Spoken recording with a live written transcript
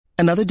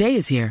Another day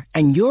is here,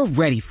 and you're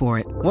ready for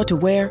it. What to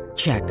wear?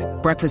 Check.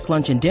 Breakfast,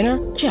 lunch, and dinner?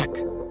 Check.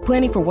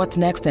 Planning for what's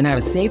next and how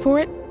to save for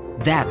it?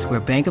 That's where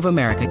Bank of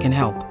America can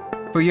help.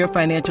 For your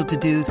financial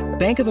to-dos,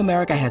 Bank of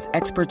America has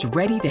experts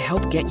ready to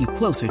help get you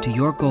closer to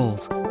your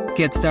goals.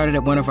 Get started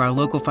at one of our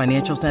local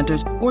financial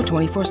centers or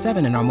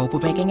 24/7 in our mobile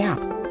banking app.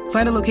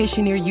 Find a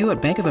location near you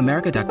at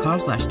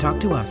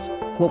bankofamerica.com/talktous.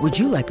 What would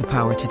you like the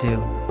power to do?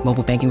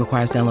 Mobile banking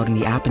requires downloading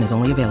the app and is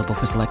only available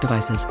for select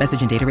devices.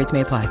 Message and data rates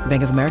may apply.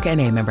 Bank of America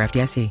N.A., member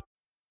FDIC.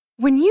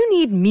 When you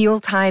need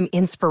mealtime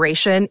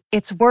inspiration,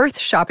 it's worth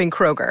shopping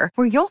Kroger,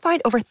 where you'll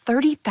find over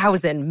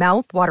 30,000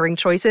 mouth-watering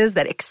choices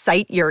that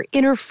excite your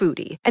inner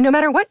foodie. And no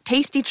matter what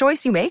tasty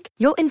choice you make,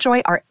 you'll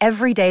enjoy our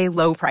everyday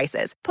low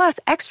prices, plus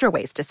extra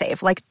ways to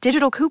save, like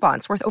digital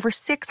coupons worth over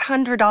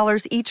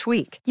 $600 each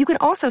week. You can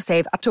also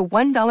save up to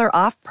 $1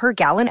 off per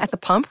gallon at the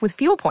pump with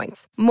fuel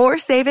points. More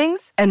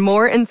savings and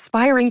more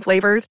inspiring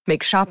flavors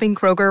make shopping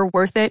Kroger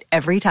worth it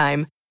every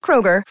time.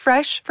 Kroger,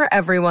 fresh for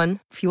everyone.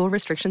 Fuel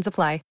restrictions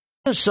apply.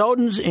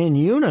 Minnesotans in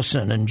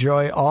unison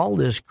enjoy all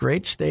this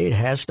great state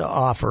has to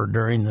offer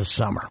during the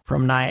summer.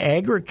 From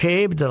Niagara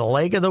Cave to the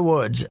Lake of the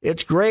Woods,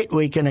 it's great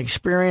we can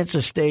experience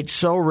a state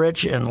so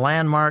rich in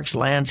landmarks,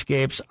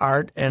 landscapes,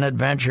 art, and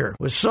adventure.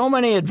 With so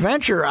many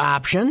adventure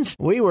options,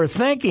 we were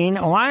thinking,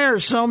 why are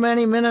so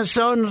many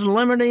Minnesotans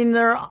limiting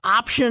their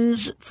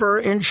options for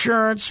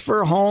insurance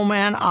for home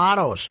and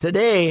autos?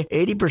 Today,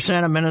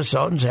 80% of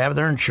Minnesotans have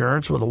their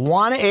insurance with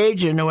one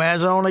agent who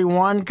has only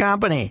one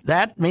company.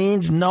 That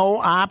means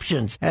no options.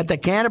 At the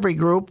Canterbury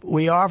Group,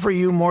 we offer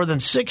you more than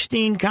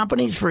 16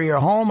 companies for your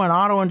home and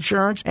auto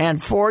insurance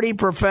and 40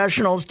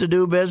 professionals to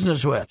do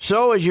business with.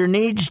 So as your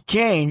needs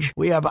change,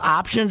 we have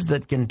options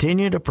that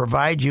continue to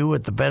provide you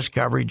with the best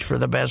coverage for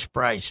the best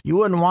price. You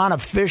wouldn't want to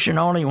fish in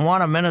only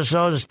one of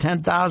Minnesota's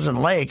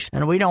 10,000 lakes,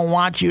 and we don't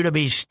want you to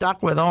be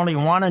stuck with only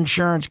one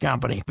insurance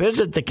company.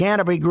 Visit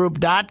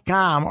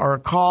thecanterburygroup.com or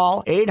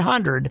call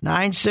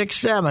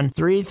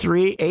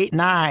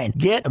 800-967-3389.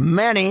 Get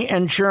many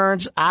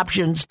insurance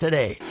options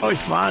today. Always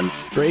fun,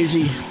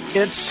 crazy.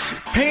 It's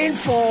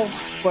painful,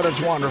 but it's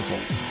wonderful.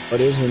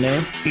 What is the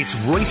name? It's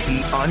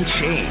Reusse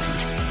Unchained.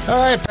 All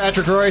right,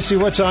 Patrick Reusse,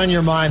 what's on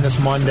your mind this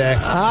Monday?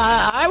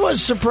 I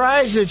was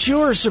surprised that you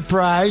were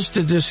surprised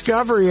to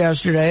discover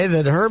yesterday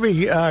that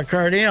Herbie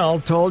Cardinal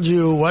told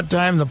you what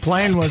time the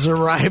plane was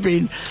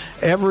arriving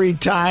every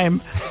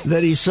time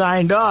that he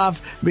signed off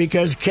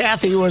because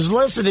Kathy was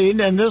listening,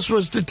 and this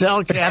was to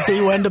tell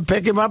Kathy when to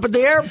pick him up at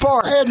the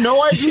airport. I had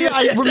no idea.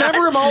 I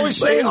remember him always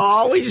saying... They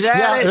always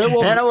had it,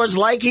 and it was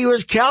like he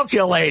was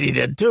calculating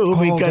it, too,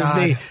 because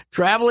the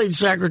traveling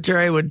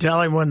secretary would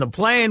tell him when the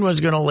plane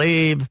was going to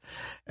leave.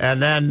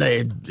 And then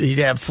he'd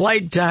have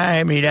flight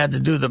time. He'd have to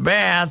do the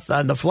math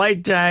on the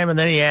flight time, and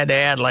then he had to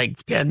add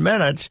like 10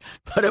 minutes.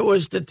 But it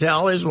was to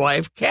tell his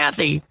wife,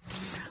 Kathy,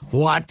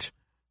 what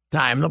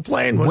time the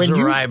plane was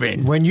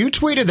arriving. When you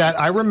tweeted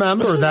that, I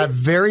remember that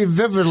very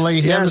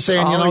vividly, him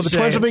saying, the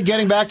Twins will be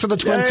getting back to the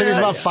Twin Cities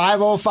about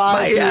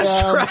 5:05 p.m.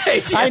 Yes,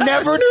 right. I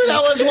never knew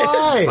that was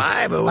why.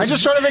 I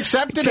just sort of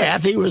accepted it.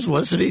 Kathy was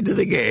listening to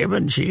the game,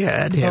 and she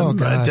had him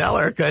tell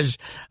her, because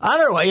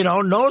otherwise,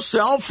 no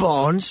cell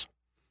phones.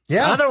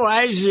 Yeah.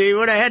 Otherwise, you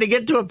would have had to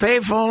get to a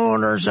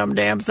payphone or some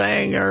damn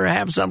thing, or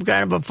have some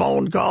kind of a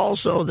phone call.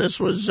 So this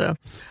was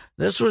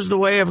the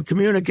way of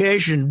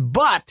communication.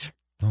 But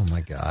oh my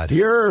God,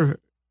 your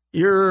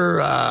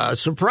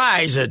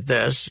surprise at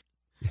this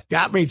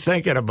got me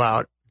thinking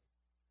about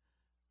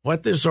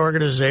what this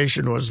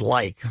organization was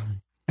like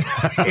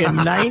in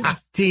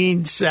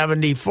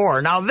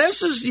 1974. Now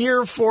this is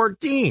year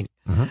 14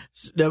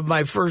 of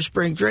my first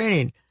spring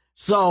training,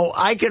 so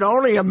I can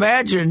only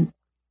imagine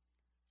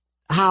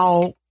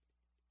how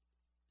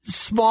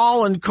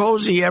small and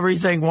cozy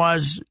everything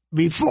was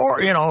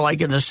before,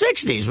 like in the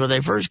 60s when they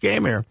first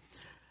came here.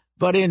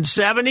 But in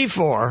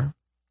 74,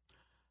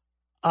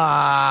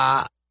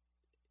 it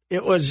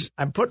was,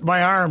 I'm putting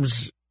my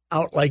arms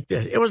out like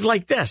this. It was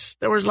like this.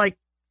 There was like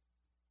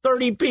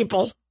 30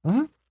 people,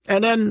 and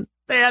then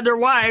they had their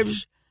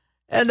wives,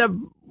 and the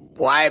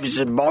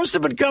wives, most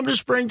of them would come to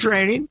spring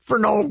training for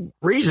no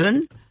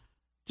reason.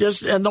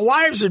 And the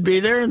wives would be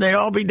there, and they'd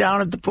all be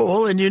down at the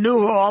pool, and you knew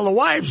who all the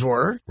wives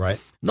were. Right.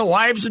 And the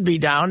wives would be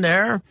down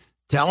there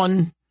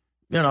telling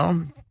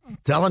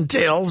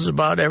tales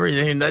about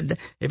everything.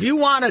 If you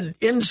wanted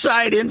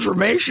inside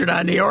information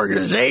on the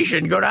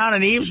organization, go down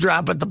and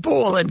eavesdrop at the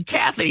pool, and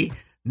Kathy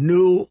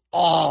knew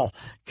all.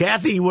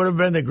 Kathy would have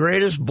been the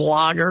greatest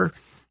blogger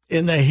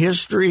in the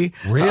history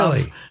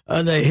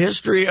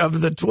of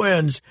the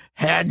Twins,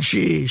 had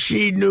she.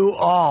 She knew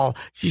all.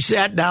 She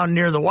sat down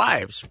near the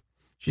wives.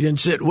 She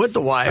didn't sit with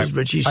the wives,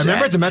 but she sat. I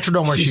remember at the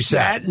Metrodome where she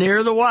sat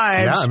near the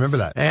wives. Yeah, I remember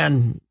that.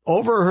 And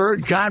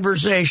overheard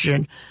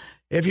conversation.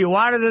 If you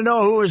wanted to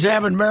know who was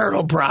having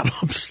marital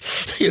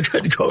problems, you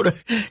could go to,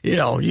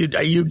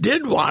 you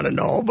did want to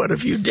know, but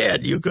if you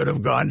did, you could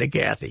have gone to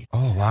Kathy.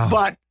 Oh, wow.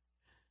 But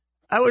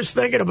I was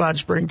thinking about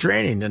spring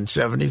training in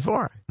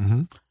 74.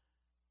 Mm-hmm.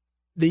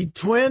 The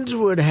Twins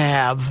would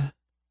have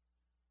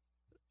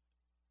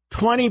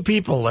 20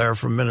 people there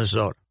from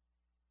Minnesota.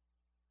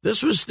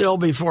 This was still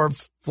before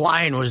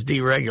flying was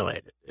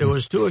deregulated. It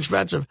was too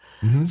expensive.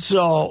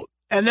 So,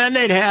 and then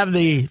they'd have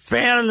the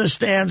fan in the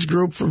stands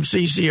group from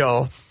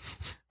CCO,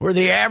 where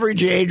the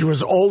average age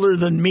was older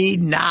than me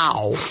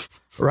now,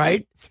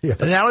 right? Yes.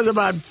 And that was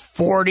about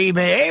 40.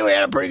 Hey, we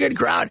had a pretty good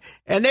crowd.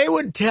 And they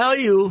would tell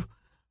you,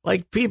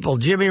 like people,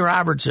 Jimmy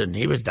Robertson,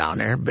 he was down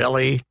there,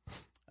 Billy.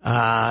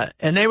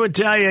 And they would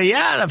tell you,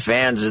 yeah, the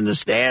fans in the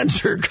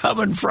stands are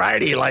coming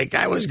Friday, like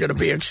I was going to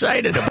be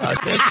excited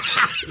about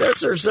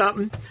this or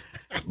something.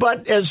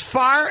 But as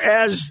far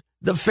as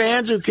the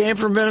fans who came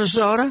from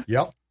Minnesota, they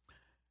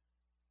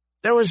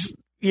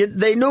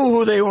knew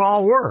who they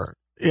all were.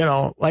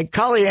 Like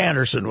Cully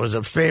Anderson was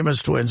a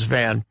famous Twins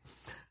fan.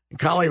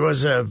 Cully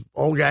was an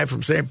old guy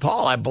from St.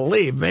 Paul, I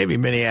believe, maybe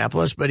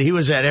Minneapolis, but he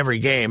was at every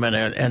game and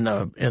in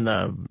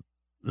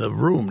the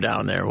room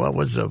down there. What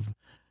was the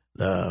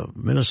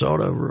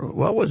Minnesota room?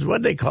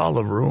 What'd they call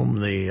the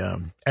room?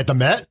 At the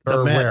Met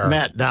or where?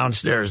 Met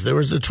downstairs. There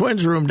was the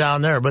Twins room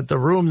down there, but the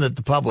room that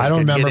the public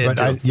could get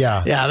into.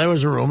 Yeah, there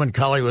was a room, and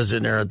Cully was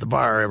in there at the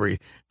bar every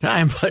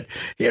time. But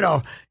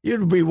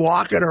you'd be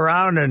walking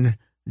around, and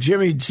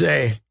Jimmy'd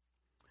say,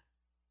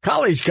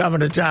 Cully's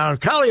coming to town.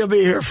 Cully will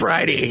be here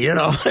Friday, and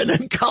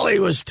then Cully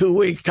was 2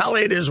 weeks.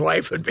 Cully and his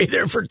wife would be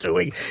there for 2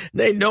 weeks.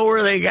 They'd know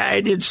where they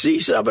got. You'd see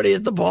somebody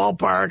at the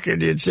ballpark,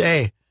 and you'd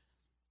say,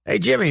 hey,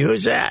 Jimmy,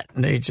 who's that?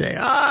 And they'd say,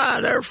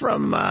 they're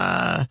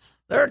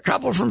a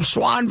couple from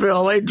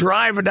Swanville. They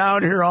drive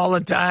down here all the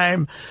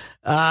time.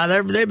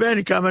 They've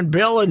been coming.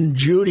 Bill and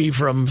Judy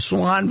from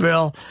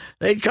Swanville,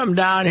 they'd come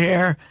down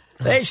here.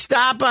 They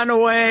stop on the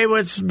way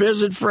with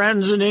visit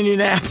friends in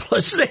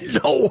Indianapolis. They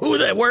know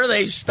where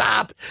they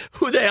stopped,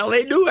 who the hell.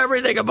 They knew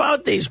everything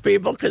about these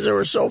people because there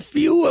were so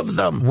few of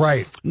them.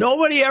 Right.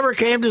 Nobody ever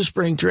came to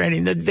spring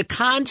training. The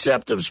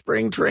concept of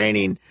spring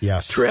training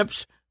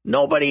trips,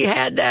 nobody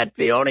had that.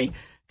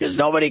 Because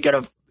nobody could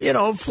have,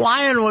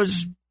 flying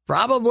was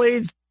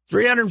probably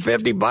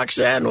 $350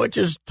 then, which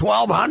is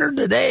 $1,200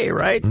 today,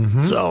 right?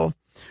 So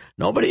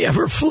nobody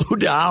ever flew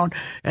down.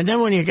 And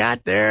then when you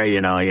got there,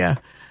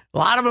 a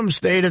lot of them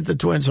stayed at the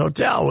Twins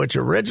Hotel, which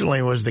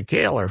originally was the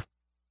Kaler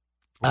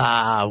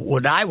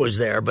when I was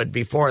there. But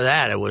before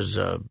that, it was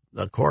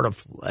the Court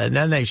of, and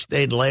then they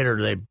stayed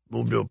later. They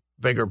moved to a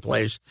bigger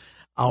place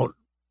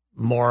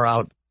more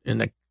out in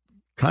the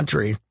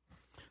country,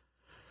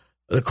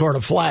 the Court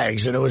of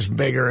Flags, and it was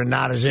bigger and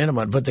not as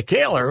intimate. But the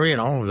Kaler,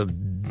 the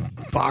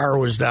bar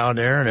was down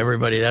there, and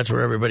that's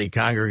where everybody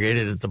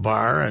congregated at the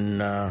bar.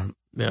 And,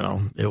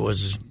 it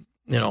was,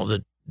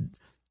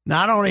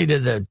 not only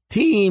did the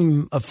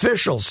team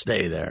officials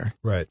stay there,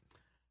 right?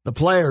 The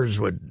players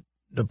would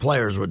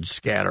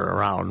scatter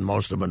around.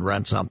 Most of them would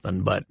rent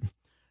something, but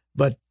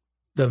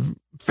the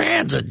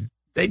fans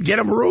they'd get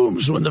them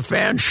rooms when the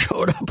fans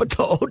showed up at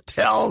the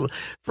hotel.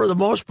 For the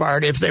most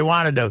part, if they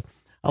wanted to,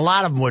 a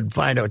lot of them would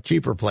find a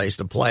cheaper place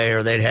to play,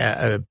 or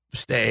they'd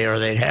stay, or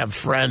they'd have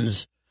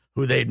friends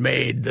who they'd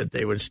made that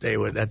they would stay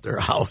with at their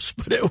house.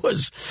 But it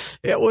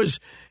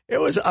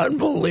was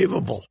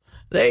unbelievable.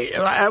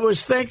 I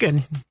was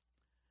thinking,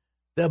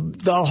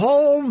 the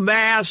whole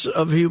mass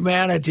of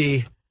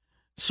humanity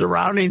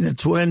surrounding the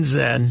Twins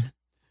then,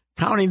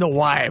 counting the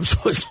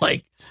wives, was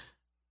like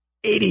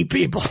 80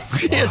 people,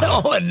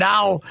 and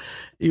now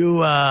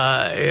you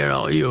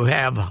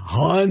have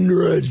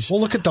hundreds. Well,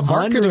 look at the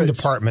marketing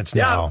departments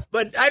now. Yeah,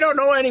 but I don't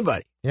know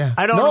anybody. Yeah,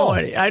 I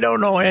don't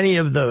know any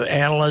of the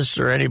analysts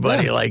or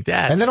anybody like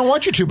that. And they don't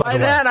want you to. By the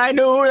way, then I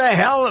knew who the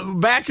hell.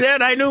 Back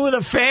then, I knew who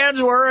the fans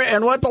were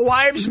and what the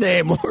wives'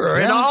 name were,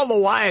 and all the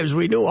wives.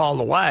 We knew all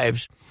the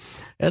wives,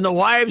 and the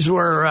wives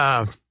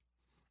were.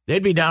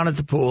 They'd be down at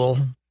the pool,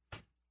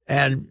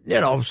 and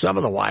some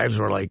of the wives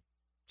were like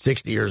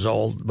 60 years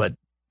old, but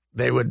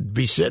they would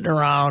be sitting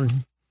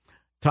around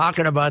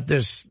talking about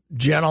this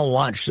gentle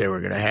lunch they were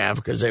going to have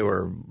because they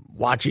were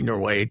watching their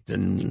weight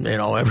and,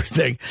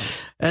 everything.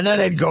 And then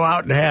they'd go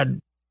out and had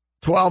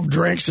 12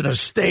 drinks and a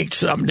steak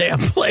some damn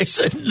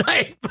place at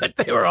night. But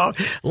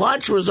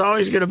lunch was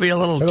always going to be a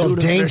little too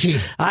dainty.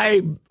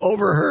 I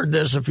overheard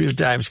this a few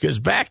times because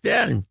back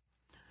then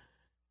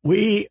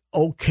we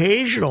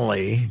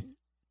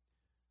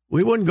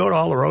wouldn't go to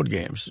all the road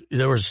games.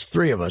 There was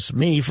three of us,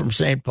 me from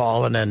St.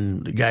 Paul, and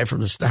then the guy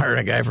from the Star and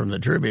a guy from the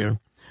Tribune.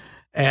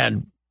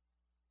 And,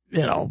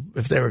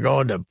 if they were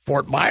going to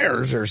Fort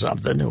Myers or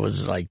something, it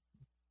was an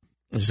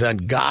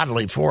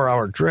ungodly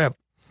 4-hour trip.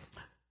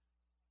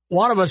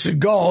 One of us would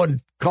go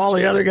and call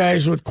the other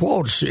guys with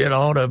quotes,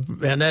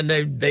 and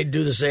then they'd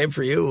do the same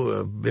for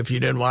you if you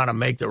didn't want to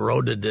make the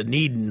road to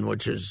Dunedin,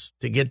 which is,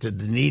 to get to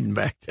Dunedin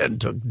back then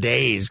took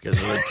days because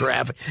of the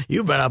traffic.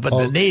 You've been up at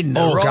Dunedin.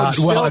 The roads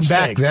still and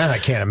back then, I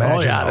can't imagine.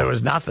 Oh, yeah, there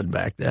was nothing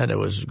back then. It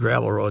was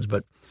gravel roads.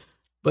 But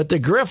the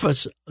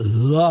Griffiths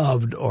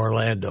loved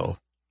Orlando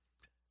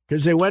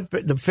because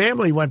the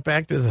family went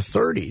back to the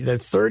 30. The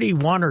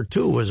 31 or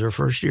 2 was their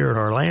first year in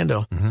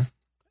Orlando. Mm-hmm.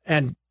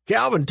 And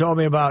Calvin told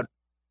me about,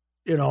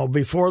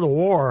 before the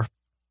war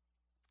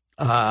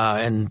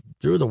and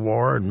through the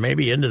war and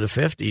maybe into the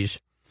 50s,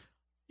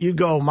 you'd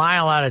go a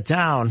mile out of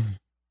town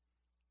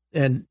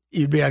and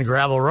you'd be on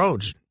gravel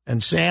roads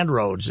and sand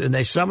roads, and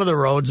some of the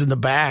roads in the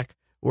back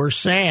were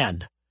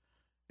sand,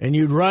 and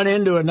you'd run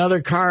into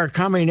another car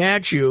coming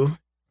at you,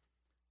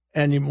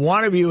 and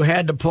one of you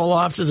had to pull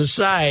off to the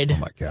side. Oh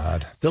my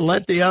God! To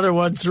let the other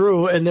one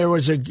through, and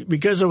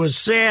because it was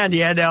sand,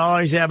 you had to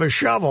always have a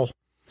shovel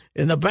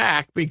in the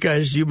back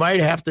because you might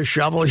have to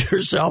shovel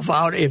yourself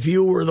out if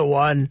you were the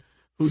one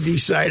who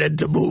decided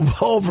to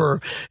move over.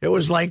 It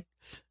was like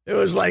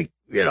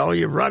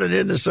you're running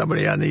into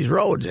somebody on these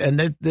roads, and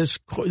this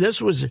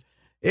was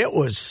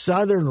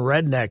southern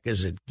redneck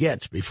as it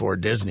gets before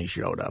Disney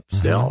showed up.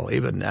 Still,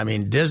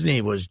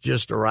 Disney was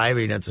just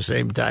arriving at the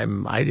same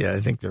time I did.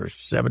 I think there were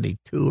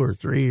 72 or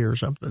 3 or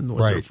something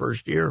was their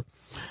first year,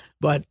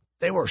 but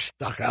they were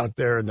stuck out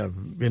there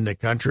in the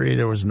country.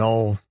 There was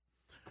no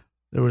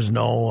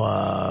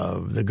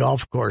the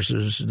golf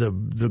courses,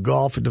 the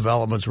golf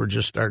developments were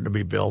just starting to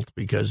be built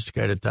because it's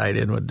kind of tied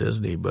in with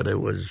Disney. But I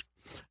was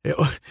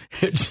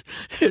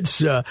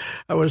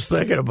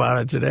thinking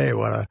about it today.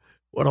 What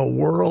a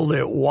world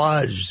it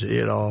was,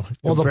 Well,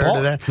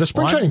 the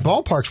spring training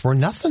ballparks were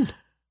nothing.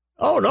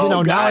 Oh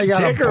no! Now you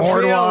got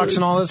boardwalks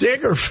and all this.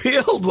 Tinker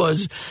Field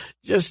was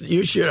just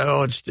you should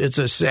know. It's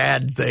a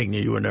sad thing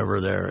that you were never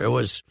there. It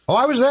was. Oh,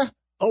 I was there.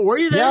 Oh, were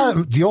you there?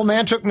 Yeah, the old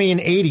man took me in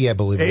 80, I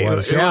believe it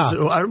was. It was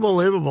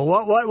unbelievable.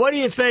 What do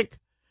you think?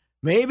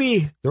 Maybe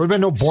there would have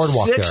been no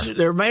boardwalk there.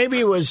 There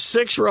maybe was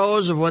 6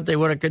 rows of what they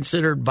would have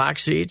considered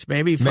box seats,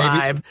 maybe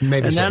 5,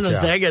 maybe and 6, then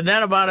and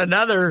then about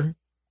another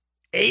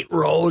 8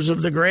 rows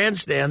of the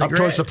grandstand.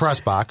 Towards the press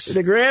box.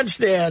 The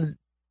grandstand.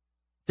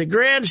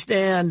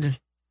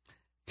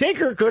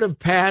 Tinker could have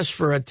passed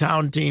for a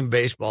town team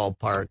baseball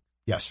park.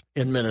 Yes,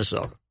 in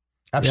Minnesota.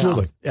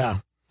 Absolutely. Yeah.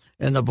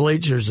 And the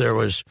bleachers there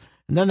was.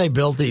 And then they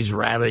built these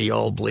ratty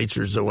old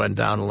bleachers that went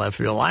down the left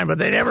field line, but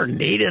they never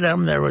needed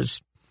them. There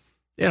was,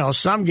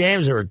 some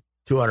games there were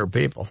 200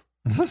 people,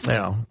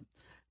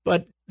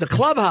 But the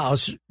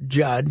clubhouse,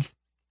 Judd,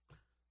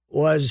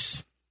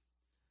 was,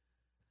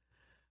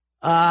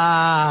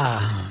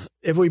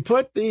 if we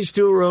put these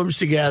 2 rooms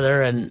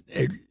together and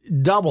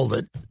doubled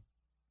it,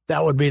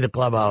 that would be the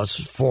clubhouse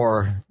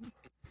for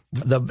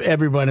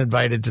everyone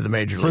invited to the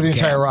major league for the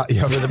entire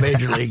for the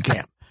major league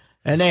camp.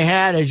 And they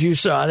had, as you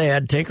saw, they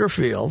had Tinker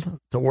Field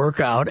to work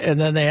out, and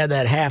then they had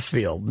that half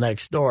field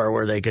next door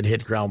where they could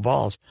hit ground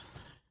balls.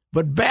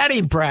 But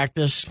batting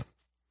practice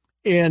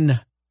in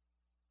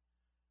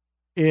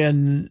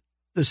the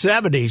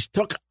 70s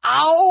took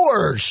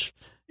hours.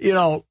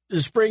 The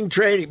spring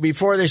training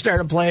before they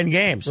started playing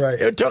games. Right.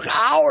 It took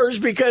hours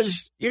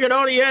because you could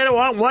only hit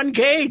one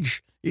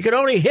cage. You could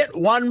only hit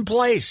one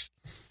place.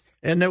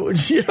 And it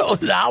was,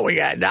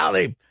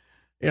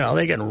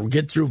 they can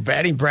get through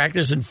batting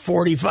practice in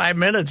 45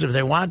 minutes if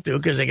they want to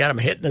because they got them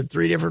hitting at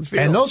 3 different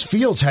fields. And those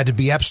fields had to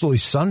be absolutely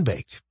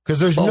sun-baked because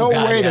there's no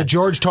way that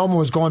George Toma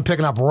was going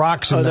picking up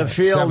rocks in the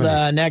field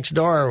 70s. Next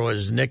door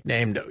was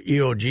nicknamed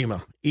Iwo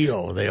Jima.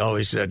 Io, they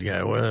always said,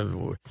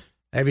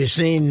 have you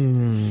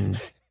seen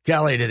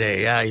Kelly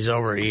today? Yeah, he's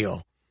over at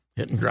Io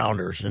hitting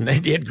grounders. And they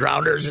did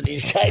grounders, and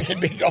these guys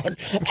would be going,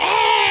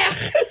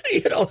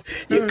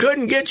 you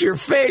couldn't get your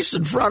face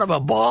in front of a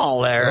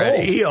ball there at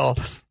Io.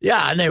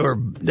 Yeah, and they were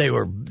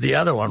the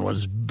other one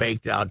was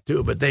baked out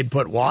too, but they'd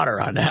put water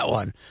on that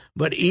one.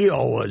 But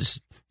Io was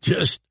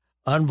just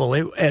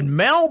unbelievable. And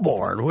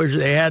Melbourne, which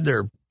they had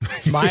their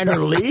minor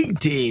league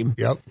team,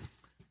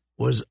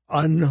 was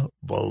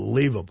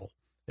unbelievable.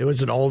 It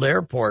was an old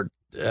airport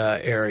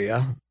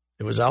area.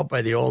 It was out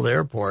by the old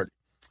airport.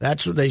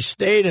 That's where they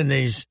stayed in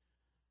these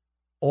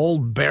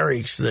old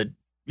barracks that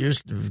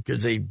used to,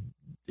 because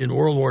in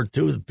World War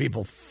II, the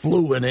people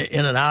flew in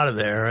and out of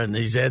there, and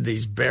these had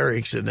these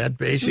barracks, and that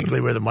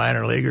basically where the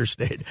minor leaguers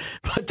stayed.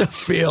 But the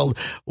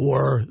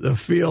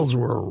fields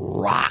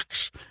were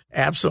rocks,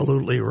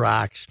 absolutely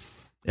rocks,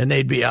 and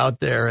they'd be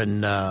out there,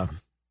 and I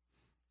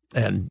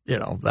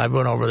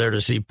went over there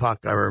to see Puck.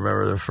 I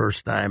remember the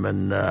first time,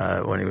 and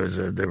when he was,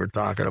 they were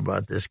talking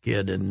about this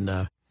kid,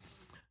 and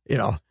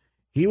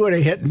he would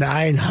have hit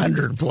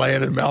 900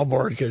 playing in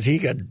Melbourne because he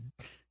could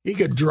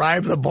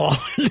drive the ball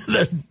into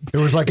the. It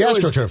was like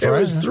AstroTurf, right? It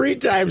was 3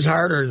 times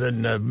harder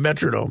than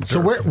Metrodome.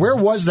 So where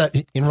was that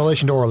in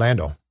relation to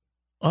Orlando?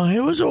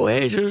 It was a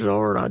ways. It was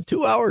over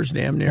 2 hours,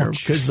 damn near,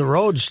 because the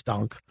road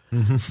stunk.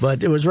 Mm-hmm.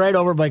 But it was right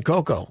over by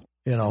Cocoa.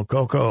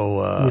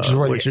 Cocoa, which is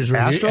where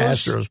the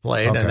Astros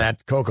played, and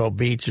that Cocoa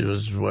Beach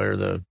was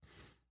where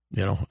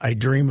I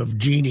Dream of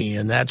Jeannie,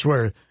 and that's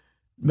where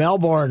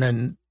Melbourne,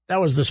 and that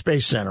was the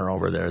Space Center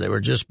over there. They were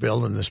just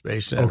building the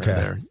Space Center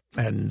there,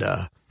 and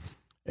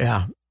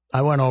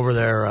I went over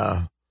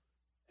there,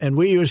 and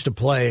we used to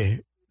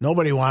play.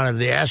 Nobody wanted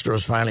the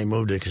Astros. Finally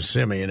moved to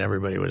Kissimmee, and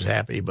everybody was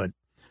happy. But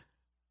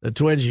the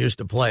Twins used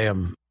to play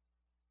them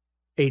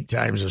 8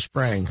 times a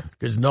spring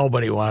because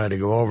nobody wanted to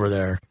go over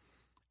there.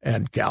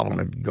 And Calvin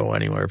would go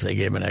anywhere if they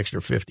gave him an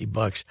extra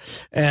 $50.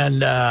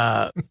 And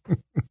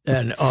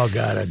oh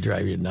God, I'd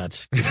drive you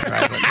nuts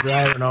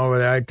driving over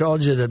there. I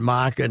told you that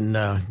Mock and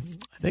I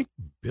think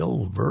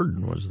Bill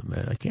Verdon was the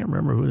man. I can't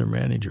remember who their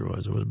manager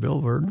was. It was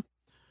Bill Verdon.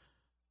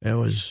 It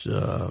was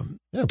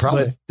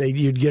probably. But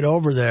you'd get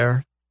over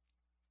there,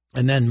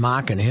 and then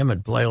Mock and him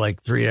would play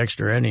like 3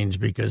 extra innings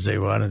because they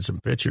wanted some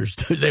pitchers.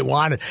 They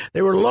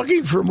were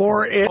looking for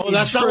more innings. Oh,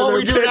 that's not what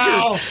we do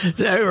now.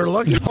 They were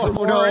looking for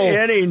more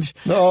innings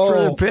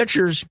for the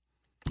pitchers.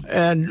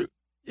 And,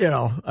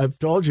 I've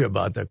told you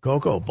about the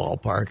Cocoa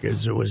Ballpark.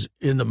 It was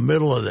in the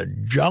middle of the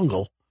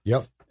jungle.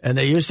 Yep. And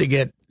they used to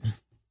get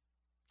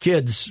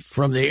kids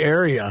from the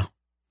area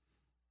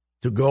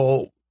to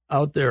go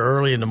out there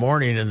early in the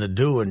morning in the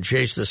dew and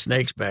chase the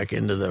snakes back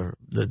into the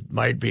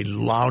might be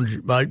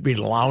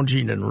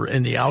lounging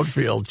in the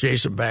outfield,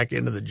 chase them back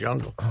into the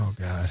jungle. Oh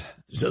God!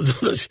 So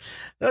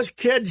those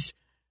kids,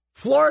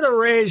 Florida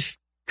raised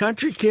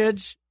country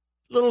kids,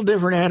 little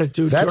different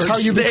attitude. That's how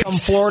you become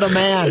Florida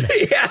man.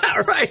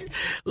 Yeah, right.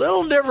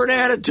 Little different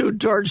attitude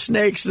towards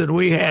snakes than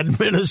we had in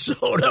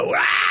Minnesota.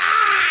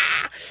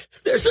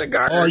 There's a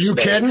garter snake. Are you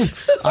kidding?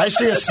 I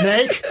see a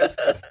snake.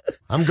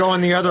 I'm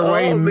going the other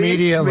way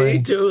immediately.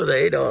 Me too.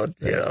 They don't,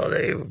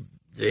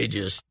 they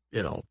just,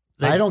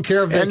 I don't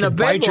care if they can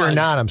bite you or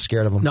not. I'm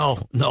scared of them.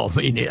 No,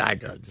 me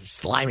neither.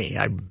 Slimy.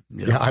 I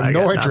have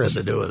no interest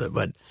nothing to do with it.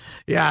 But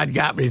yeah, it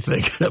got me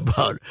thinking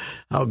about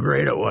how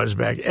great it was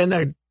back. And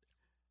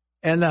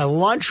the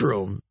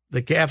lunchroom,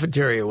 the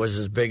cafeteria was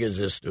as big as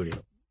this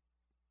studio.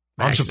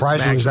 I'm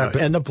surprised it was that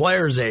big. And the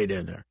players ate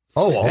in there.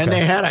 Oh, okay. And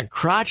they had a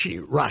crotchety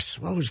Russ.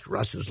 What was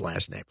Russ's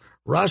last name?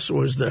 Russ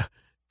was the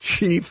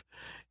chief,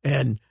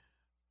 and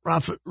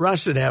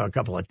Russ would have a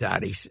couple of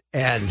toddies.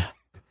 And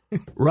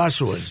Russ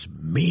was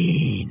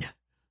mean,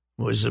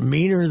 was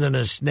meaner than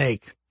a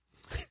snake.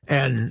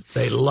 And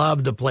they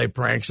loved to play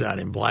pranks on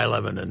him,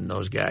 Blyleven and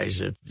those guys.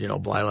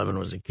 Blyleven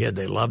was a kid.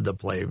 They loved to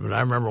play. But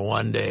I remember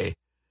one day,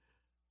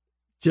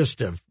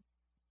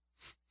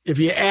 if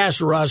you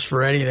asked Russ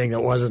for anything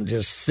that wasn't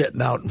just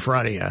sitting out in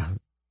front of you,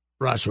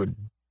 Russ would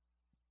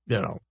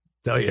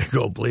tell you to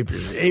go bleep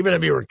yourself. Even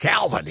if you were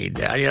Calvin, he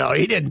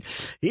didn't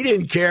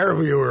care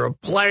if you were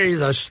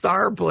the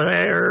star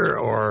player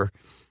or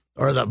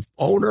the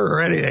owner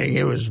or anything.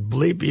 It was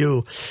bleep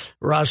you,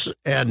 Russ.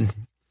 And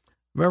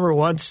remember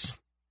once,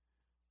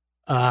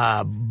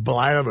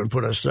 Blyleven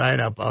put a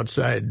sign up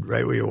outside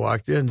right where you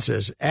walked in,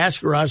 says,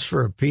 "Ask Russ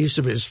for a piece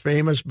of his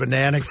famous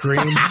banana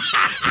cream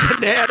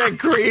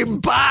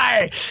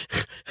pie."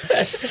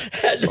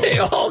 And they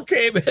all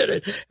came in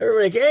and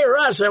everybody, "Hey,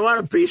 Russ, I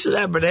want a piece of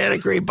that banana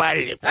cream pie."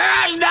 He said,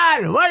 "That's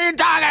done. What are you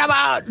talking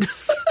about?"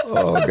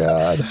 Oh,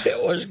 God.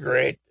 It was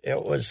great.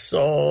 It was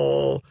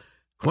so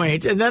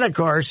quaint. And then, of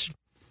course,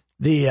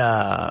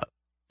 the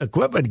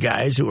equipment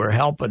guys who were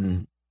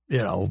helping,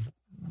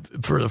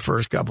 for the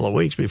first couple of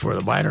weeks before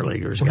the minor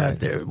leaguers got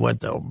there,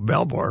 went to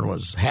Melbourne,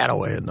 was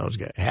Hadaway and those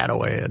guys.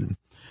 Hadaway and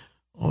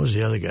what was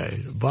the other guy?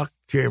 Buck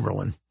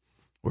Chamberlain.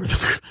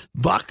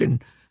 Buck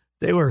and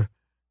they were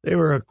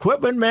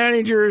equipment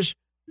managers,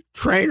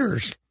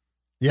 trainers.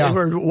 Yeah. They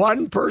were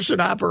one-person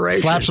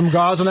operations. Slap some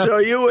gauze on that. So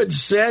you would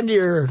send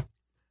you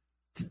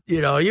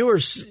were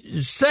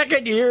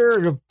second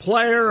year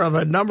player of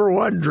a number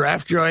 1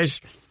 draft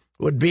choice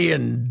would be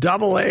in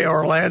Double-A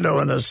Orlando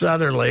in the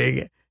Southern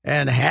League,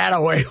 and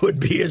Hadaway would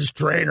be his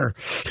trainer.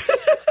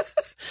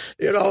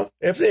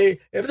 If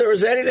there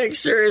was anything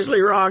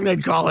seriously wrong,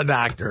 they'd call a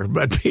doctor.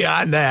 But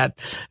beyond that,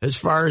 as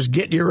far as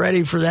getting you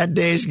ready for that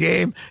day's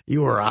game,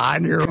 you were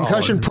on your own.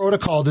 Concussion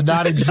protocol did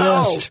not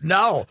exist.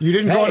 No. You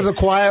didn't go to the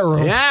quiet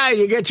room. Yeah,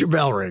 you get your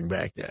bell ring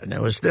back then.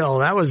 That was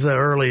the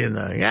early in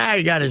the,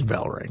 he got his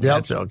bell ring. Yep.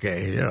 That's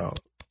okay,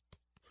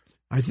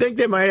 I think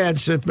they might have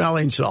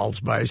smelling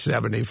salts by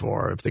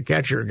 74 if the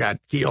catcher got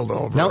keeled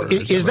over. Now,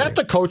 is that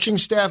the coaching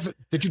staff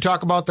that you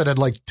talk about that had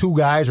like 2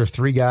 guys or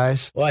 3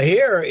 guys? Well,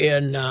 here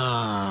in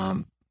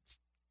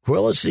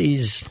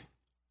Quillece's,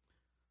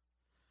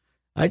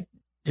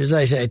 as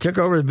I say, I took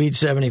over the beat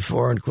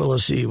 74, and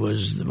Quillece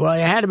was, it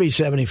had to be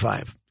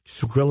 75.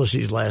 So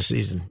Quillece's last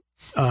season.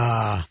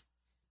 The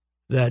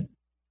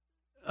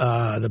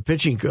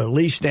pitching coach,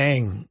 Lee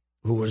Stang,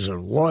 who was a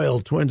loyal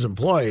Twins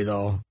employee,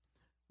 though,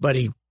 but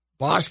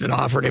Boston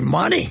offered him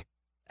money,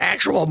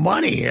 actual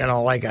money,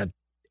 like a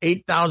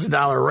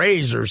 $8,000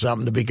 raise or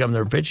something to become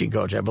their pitching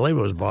coach. I believe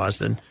it was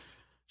Boston.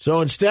 So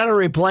instead of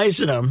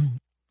replacing him,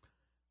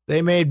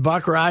 they made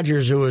Buck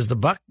Rogers, who was the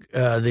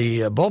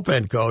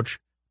bullpen coach,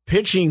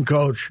 pitching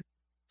coach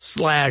 /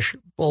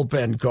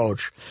 bullpen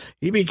coach.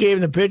 He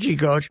became the pitching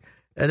coach.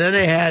 And then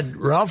they had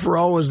Ralph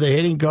Rowe was the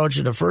hitting coach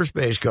and the first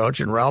base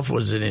coach, and Ralph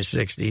was in his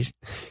 60s.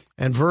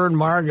 And Vern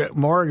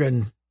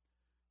Morgan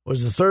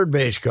was the third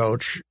base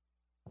coach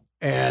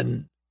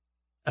and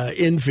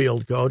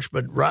infield coach,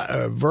 but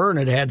Vern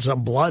had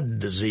some blood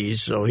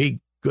disease, so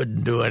he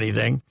couldn't do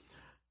anything.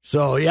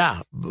 So,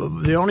 yeah,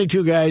 the only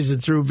 2 guys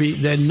that threw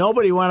then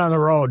nobody went on the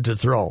road to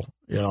throw.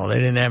 They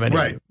didn't have any.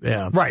 Right.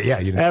 Yeah. Right, yeah.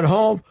 You At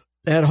home,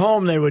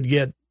 they would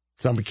get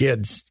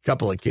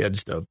couple of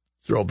kids to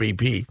throw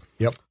BP.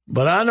 Yep.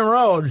 But on the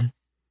road,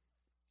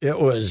 it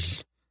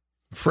was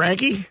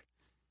Frankie,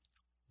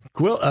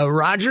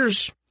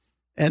 Rogers,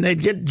 and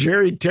they'd get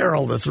Jerry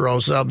Terrell to throw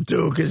some,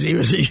 too, because he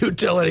was a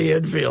utility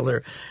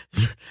infielder.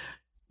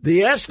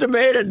 The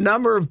estimated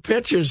number of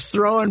pitches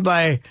thrown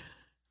by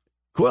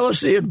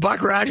Quillisi and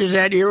Buck Rogers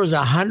that year was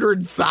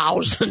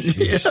 100,000.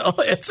 You know,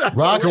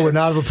 Rocco would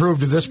not have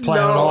approved of this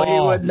plan at all. No, he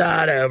would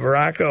not have.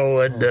 Rocco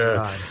would.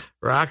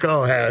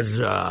 Rocco has,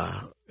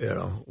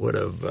 would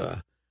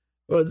have.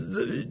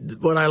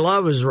 What I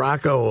love is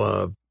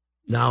Rocco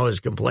now is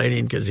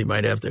complaining because he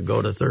might have to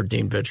go to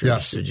 13 pitchers.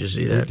 Yes. Did you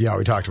see that? Yeah,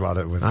 we talked about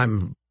it.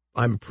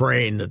 I'm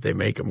praying that they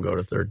make him go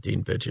to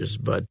 13 pitches,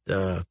 but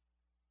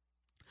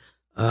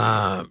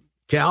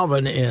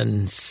Calvin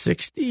in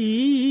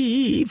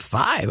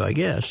 65, I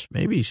guess,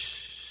 maybe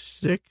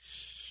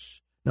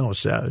 6. No,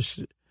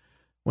 7.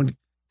 When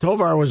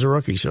Tovar was a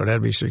rookie, so it had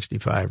to be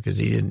 65 because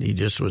he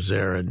just was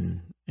there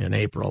in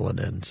April and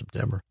then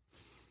September.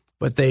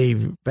 But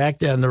back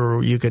then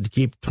you could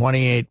keep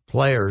 28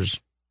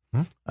 players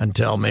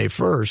until May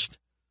 1st.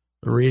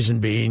 The reason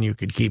being you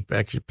could keep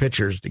extra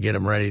pitchers to get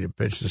them ready to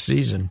pitch the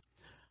season.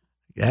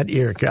 That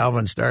year,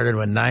 Calvin started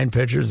with 9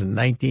 pitchers and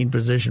 19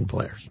 position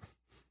players.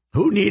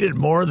 Who needed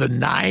more than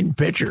 9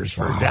 pitchers,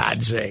 for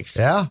God's sakes?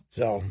 Yeah.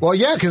 Well,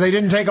 yeah, because they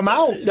didn't take them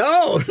out.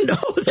 No,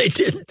 they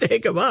didn't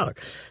take them out.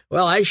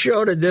 Well, I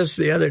showed this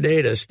the other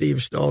day to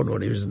Steve Stone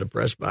when he was in the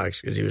press box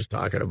because he was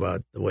talking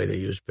about the way they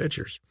use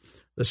pitchers.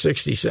 The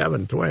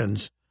 67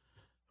 Twins,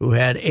 who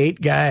had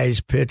 8 guys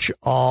pitch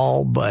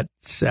all but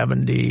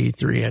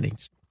 73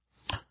 innings.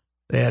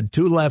 They had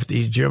 2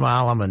 lefties, Jim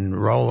Allen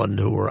and Roland,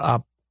 who were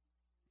up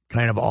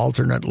kind of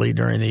alternately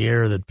during the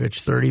year that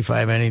pitched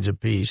 35 innings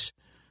apiece.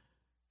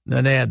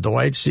 Then they had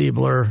Dwight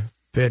Siebler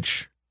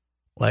pitch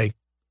like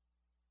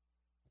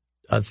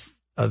a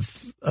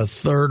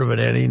third of an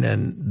inning,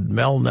 and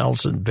Mel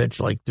Nelson pitched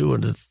like 2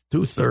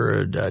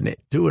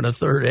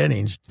 1/3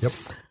 innings. Yep.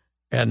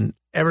 And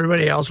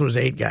everybody else was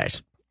 8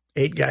 guys.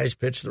 8 guys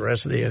pitched the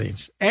rest of the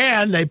innings.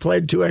 And they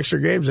played 2 extra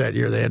games that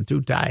year. They had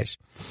 2 ties.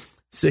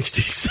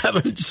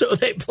 67. So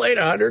they played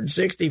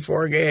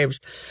 164 games.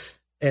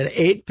 And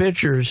 8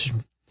 pitchers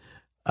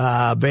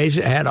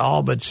basically had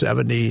all but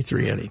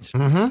 73 innings.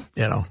 Mm-hmm.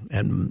 You know,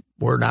 and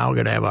we're now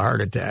going to have a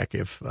heart attack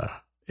if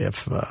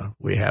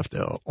we have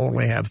to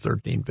only have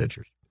 13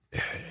 pitchers.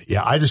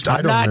 Yeah, I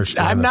don't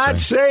understand. I'm not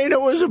saying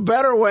it was a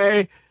better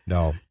way.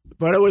 No.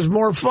 But it was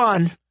more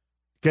fun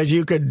because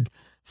you could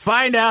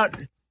find out,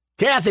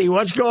 Kathy,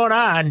 what's going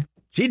on?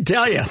 She'd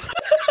tell you.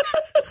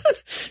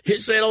 You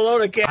say hello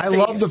to Kathy. I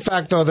love the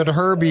fact, though, that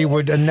Herbie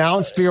would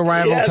announce the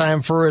arrival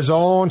time for his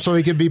own so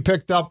he could be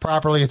picked up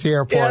properly at the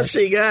airport. Yes,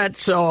 he got.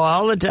 So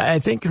all the time, I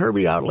think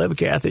Herbie outlived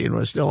Kathy and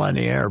was still on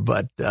the air.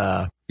 But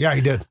yeah,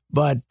 he did.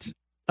 But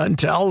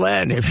until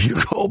then, if you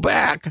go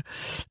back,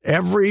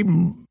 and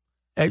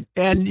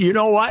you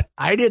know what?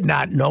 I did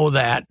not know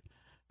that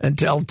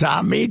until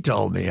Tom Mee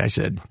told me. I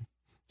said,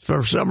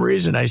 for some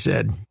reason, I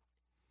said,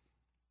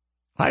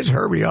 why does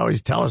Herbie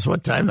always tell us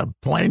what time the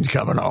plane's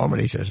coming home?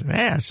 And he says,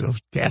 so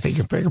Kathy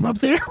can pick him up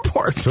at the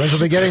airport. Twins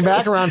will be getting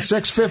back around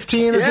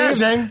 6:15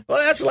 this evening. Well,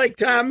 that's like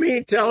Tom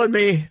Mee telling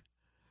me,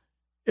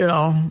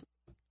 that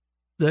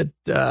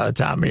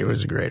Tom Mee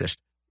was the greatest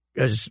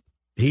because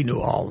he knew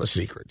all the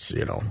secrets,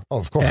 Oh,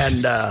 of course.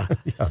 And,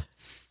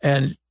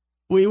 and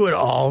we would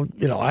all,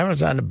 I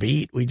was on the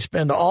beat. We'd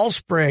spend all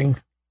spring.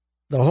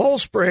 The whole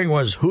spring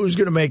was who's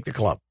going to make the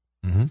club,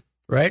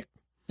 right?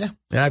 Yeah.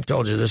 And I've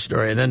told you this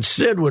story. And then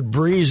Sid would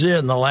breeze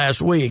in the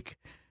last week,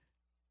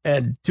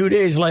 and 2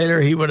 days later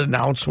he would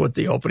announce what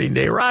the opening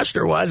day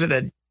roster was, and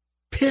it'd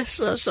piss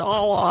us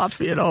all off.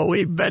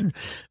 We've been,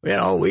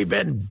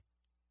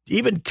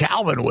 even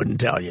Calvin wouldn't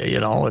tell you,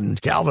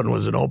 and Calvin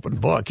was an open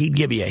book. He'd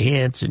give you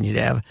hints, and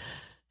and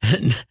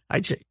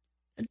I'd say,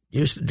 it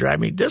used to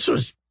drive me. This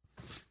was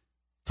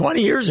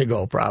 20 years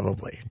ago,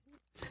 probably.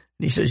 And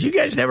he says, you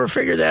guys never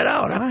figured that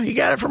out, huh? You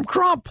got it from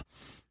Crump.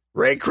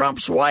 Ray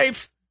Crump's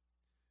wife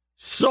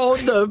sewed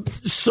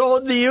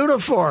the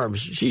uniforms.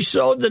 She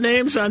sewed the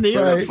names on the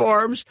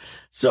uniforms.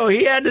 So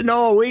he had to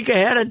know a week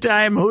ahead of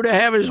time who to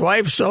have his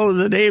wife sew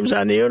the names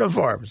on the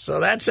uniforms. So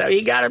that's how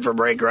he got it from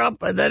Ray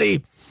Crump. And then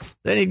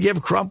he'd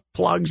give Crump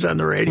plugs on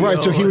the radio.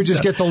 Right, so he would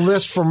just get the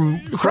list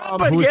from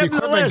Crump, who was the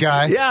equipment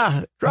guy.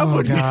 Yeah, Crump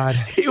would. God.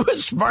 He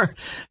was smart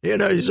in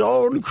his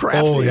own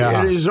crafty,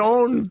 in his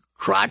own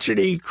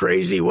crotchety,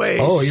 crazy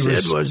ways. Oh,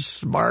 Sid was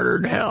smarter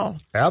than hell.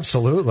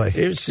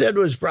 Absolutely. Sid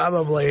was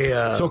probably...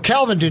 so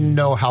Calvin didn't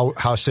know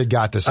how Sid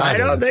got this idea. I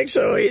don't think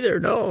so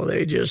either, no.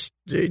 They just...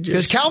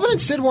 Because Calvin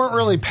and Sid weren't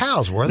really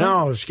pals, were they?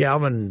 No,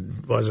 Calvin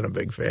wasn't a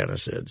big fan of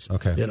Sid's.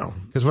 Okay.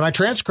 Because when I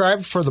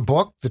transcribed for the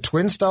book, the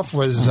twin stuff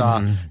was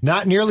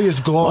not nearly as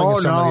glowing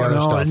as some of the other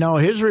stuff. No,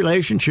 his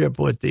relationship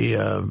with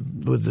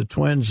the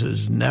twins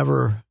is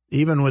never,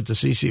 even with the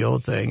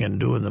CCO thing and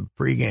doing the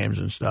pre-games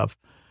and stuff,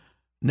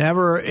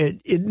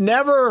 it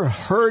never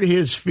hurt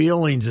his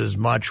feelings as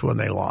much when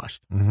they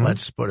lost.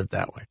 Let's put it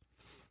that way.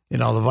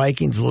 The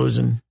Vikings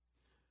losing,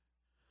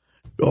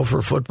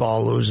 Gopher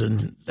football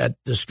losing, that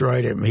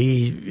destroyed him.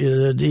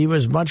 He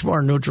was much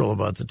more neutral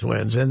about the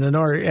Twins, and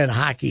and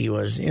hockey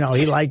was,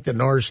 he liked the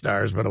North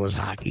Stars, but it was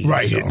hockey.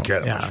 Right, he didn't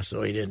care that much.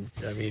 So he didn't.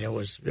 I mean,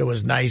 it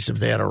was nice if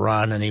they had a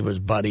run, and he was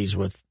buddies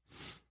with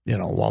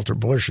Walter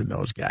Bush and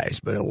those guys,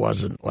 but it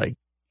wasn't like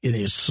in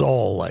his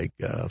soul like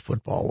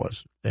football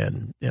was.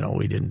 And,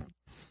 we didn't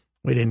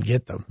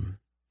get them.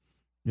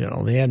 The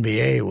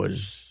NBA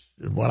was,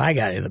 when I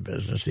got in the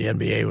business, the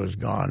NBA was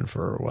gone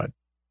for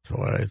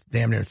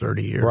damn near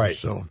 30 years. Right.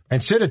 So,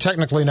 and Sid had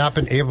technically not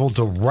been able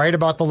to write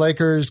about the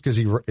Lakers because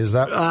he didn't write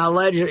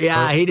about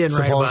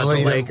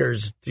the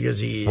Lakers because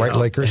he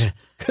Lakers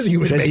because he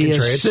was making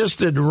trades. He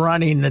assisted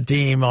running the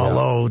team,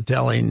 although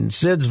telling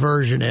Sid's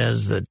version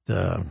is that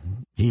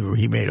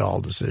he made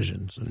all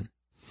decisions, and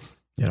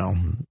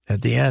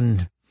at the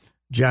end,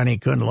 Johnny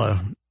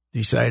Kundla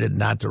decided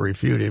not to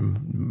refute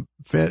him.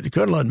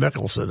 Kundla and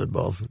Mickelson had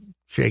both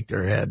shake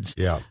their heads.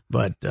 Yeah,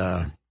 but.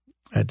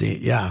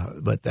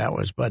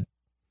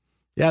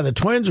 The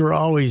Twins were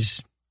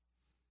always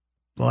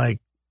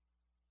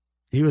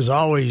he was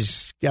always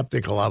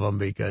skeptical of him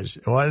because,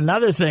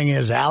 another thing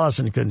is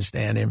Allison couldn't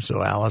stand him,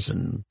 so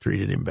Allison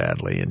treated him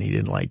badly, and he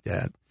didn't like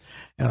that.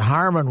 And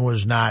Harmon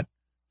was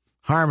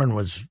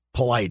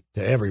polite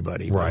to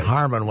everybody, but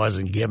Harmon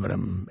wasn't giving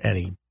him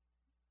any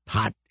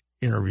hot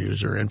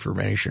interviews or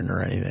information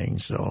or anything.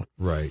 So,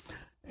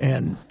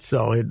 and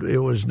so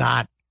it was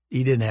not,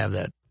 he didn't have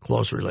that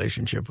close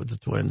relationship with the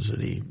Twins that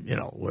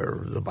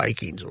where the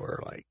Vikings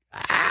were like,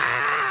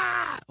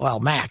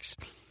 Max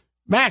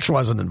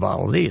wasn't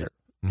involved either.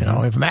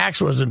 Mm-hmm. If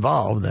Max was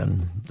involved,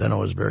 then it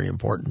was very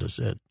important to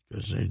Sid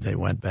because they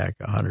went back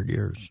 100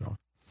 years. So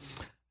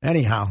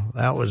anyhow,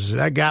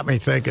 that got me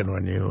thinking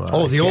when you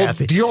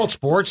the old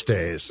sports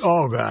days.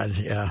 Oh God,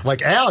 yeah.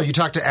 Like Al, you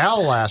talked to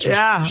Al last week.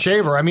 Yeah.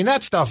 Shaver. I mean,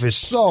 that stuff is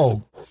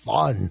so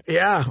fun.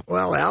 Yeah.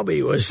 Well,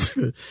 Albie was,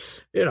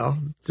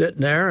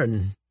 sitting there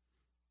and.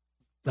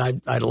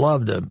 I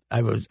loved him.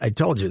 I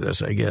told you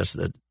this, I guess,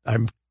 that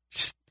I'm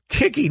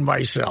kicking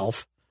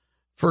myself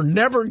for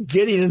never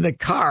getting in the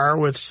car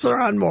with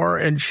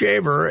Sonmore and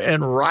Shaver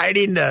and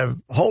riding to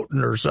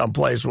Houghton or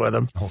someplace with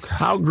him. Oh, God.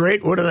 How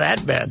great would have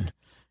that been?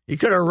 He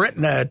could have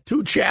written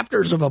 2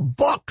 chapters of a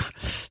book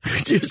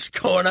just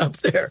going up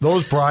there.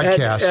 Those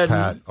broadcasts,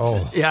 Pat.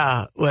 Oh.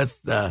 Yeah, with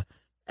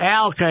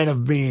Al kind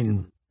of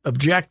being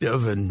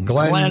objective and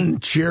Glenn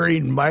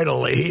cheering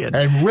mightily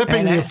and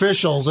ripping the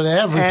officials at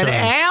every turn. And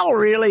Al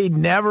really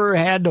never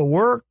had to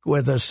work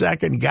with a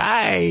second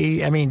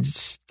guy. I mean,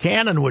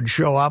 Cannon would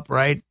show up,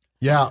 right?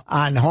 Yeah.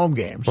 On home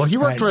games. Well, he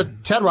worked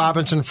with Ted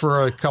Robinson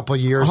for a couple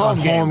of years on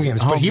home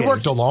games, but he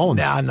worked alone.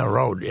 Yeah, on the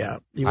road, yeah.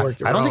 He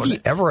worked I don't think he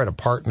ever had a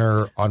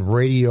partner on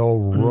radio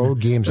road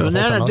games. And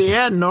then at the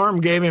end,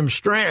 Norm gave him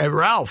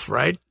Ralph,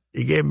 right?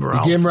 He gave him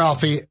Ralph. He gave him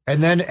Ralphie.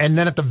 And then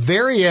at the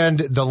very end,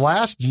 the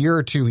last year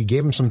or two, he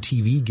gave him some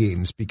TV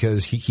games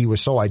because he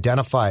was so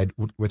identified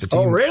with the team.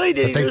 Oh, really?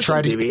 Did he do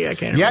some TV? I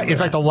can't remember. Yeah, in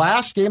fact, the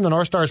last game the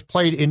North Stars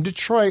played in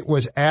Detroit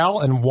was Al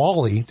and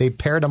Wally. They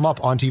paired him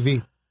up on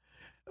TV.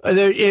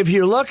 If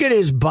you look at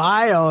his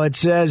bio, it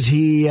says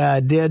he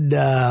did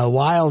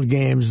Wild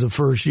games the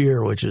first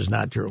year, which is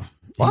not true.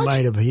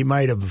 What? He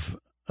might have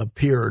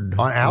appeared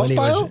on Al's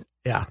bio.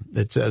 Yeah,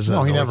 it says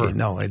no. He never.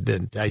 No, it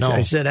didn't.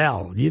 I said,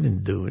 Al, you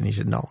didn't do it. And he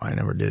said, no, I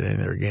never did any of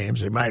their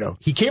games. They might have.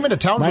 He came into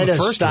town for the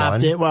first stopped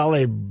one. It. Well,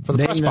 they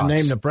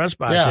named the press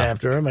box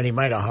after him, and he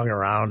might have hung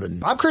around.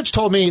 And Bob Kurtz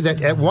told me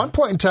that at one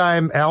point in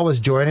time, Al was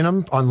joining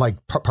him on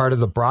part of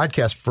the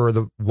broadcast for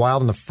the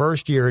Wild in the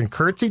first year. And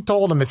Kurtz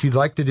told him if you'd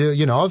like to do,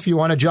 if you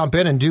want to jump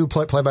in and do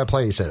play by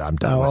play, he said, I'm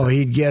done. Oh,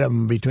 he'd get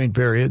him between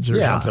periods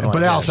or something like that.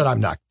 But Al said, I'm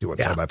not doing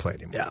play by play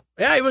anymore.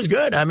 Yeah, he was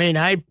good. I mean,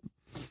 I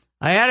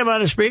had him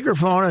on a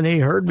speakerphone, and he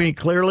heard me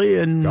clearly,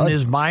 and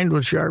his mind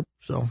was sharp.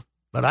 So,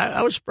 but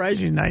I was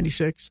surprised he's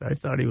 96. I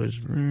thought he was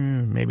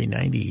maybe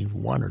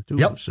 91 or 2.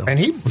 Yep. So. And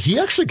he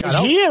actually got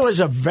out. He was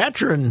a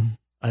veteran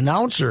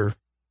announcer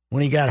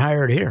when he got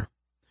hired here.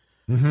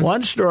 Mm-hmm.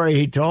 One story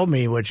he told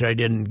me, which I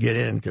didn't get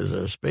in because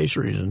of space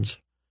reasons,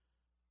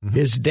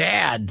 his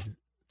dad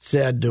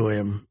said to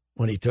him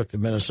when he took the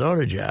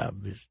Minnesota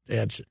job, his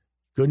dad said,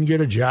 couldn't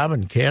get a job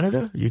in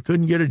Canada? You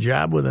couldn't get a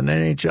job with an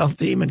NHL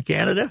team in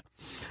Canada?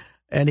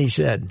 And he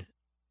said,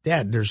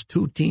 Dad, there's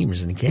 2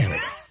 teams in Canada,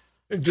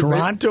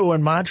 Toronto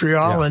and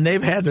Montreal, and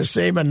they've had the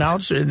same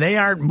announcer, and they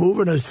aren't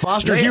moving us.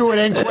 Foster Hewitt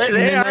and Quinton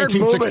in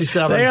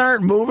 1967. They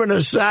aren't moving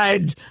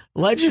aside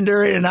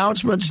legendary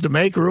announcements to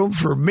make room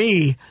for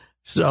me.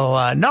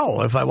 So,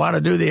 no, if I want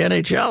to do the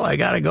NHL, I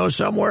got to go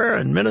somewhere,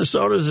 and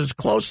Minnesota's as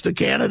close to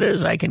Canada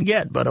as I can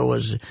get. But it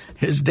was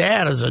his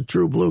dad, as a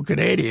true blue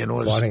Canadian,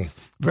 was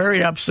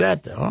very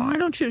upset. Why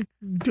don't you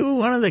do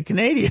one of the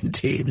Canadian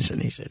teams?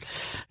 And he said,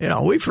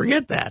 we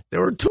forget that.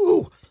 There were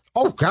 2.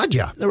 Oh, God,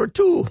 yeah. There were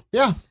 2.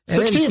 Yeah,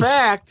 6 teams. In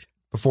fact,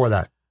 before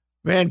that,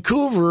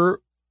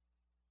 Vancouver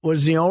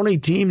was the only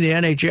team the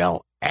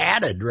NHL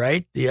added,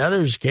 right? The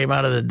others came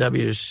out of the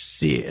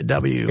WHA.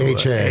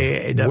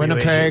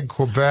 Winnipeg,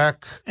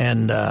 Quebec.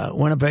 And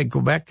Winnipeg,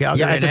 Quebec,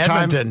 Calgary, and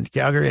Edmonton.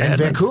 Calgary and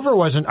Edmonton. Vancouver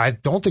wasn't, I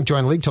don't think,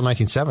 joined the league till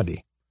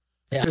 1970.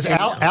 Because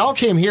Al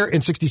came here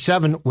in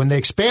 67 when they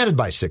expanded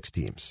by 6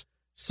 teams.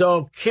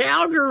 So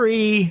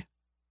Calgary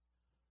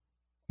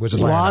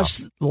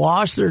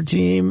lost their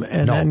team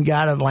and then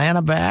got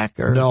Atlanta back?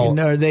 Or, no.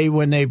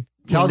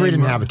 Calgary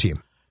didn't have a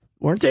team.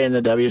 Weren't they in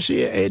the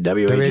WHA?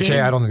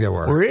 WHA, I don't think they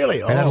were.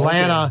 Really? And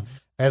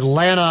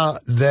Atlanta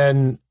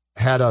then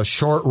had a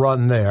short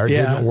run there.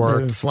 Didn't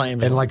work.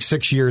 Flames. And like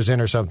 6 years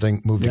in or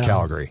something, moved to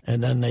Calgary.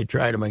 And then they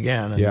tried them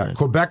again. And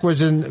Quebec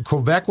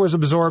was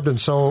absorbed, and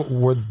so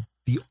were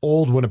the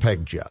old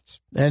Winnipeg Jets.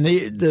 And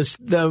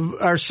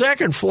our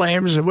second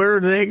Flames, where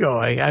did they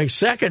go?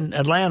 Second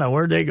Atlanta,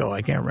 where did they go?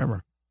 I can't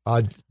remember.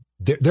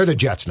 They're the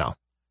Jets now.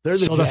 They're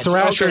the Jets. The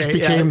Thrashers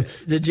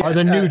are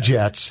the new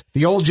Jets.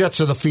 The old Jets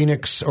are the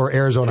Phoenix or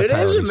Arizona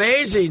Coyotes. It is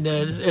amazing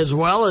that as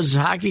well as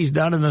hockey's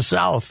done in the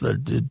South,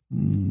 that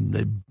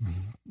they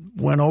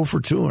went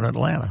 0-2 in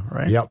Atlanta,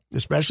 right? Yep.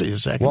 Especially the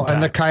second time.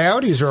 And the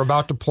Coyotes are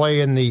about to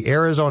play in the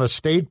Arizona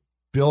State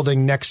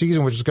building next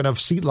season, which is going to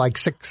seat like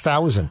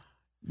 6,000.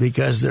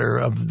 Because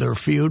their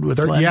feud with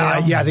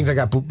Glendale? Yeah, I think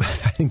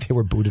they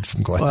were booted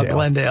from Glendale.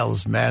 Well,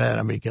 Glendale's mad at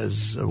them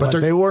because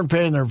they weren't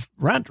paying their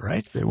rent,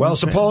 right?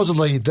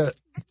 Supposedly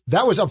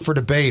that was up for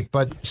debate,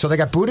 but so they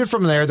got booted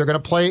from there. They're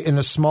going to play in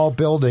the small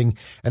building,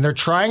 and they're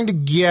trying to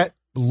get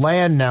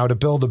land now to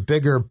build a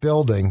bigger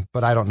building,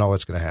 but I don't know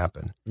what's going to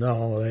happen.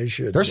 No, they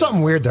should. There's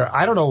something weird there.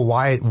 I don't know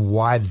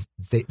why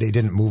they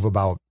didn't move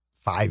about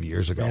 5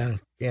 years ago. Yeah.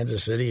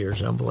 Kansas City or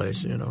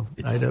someplace, Or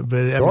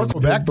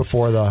Quebec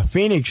before the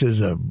Phoenix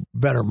is a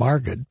better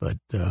market, but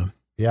but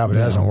it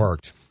hasn't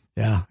worked.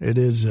 Yeah, it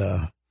is.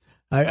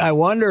 I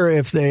wonder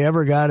if they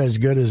ever got as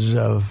good as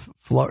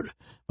Florida.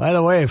 By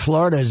the way,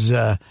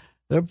 Florida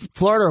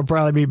will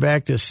probably be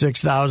back to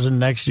 6,000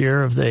 next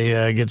year if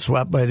they get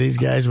swept by these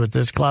guys with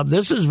this club.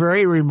 This is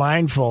very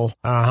remindful.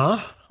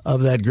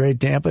 Of that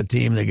great Tampa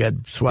team that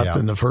got swept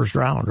in the first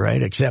round,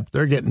 right? Except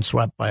they're getting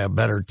swept by a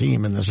better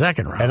team in the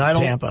second round, and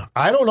Tampa.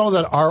 I don't know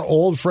that our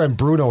old friend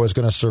Bruno is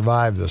going to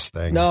survive this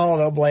thing. No,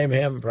 they'll blame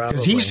him probably.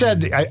 Because he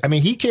said,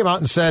 he came out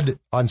and said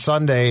on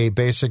Sunday,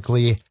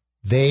 basically,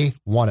 they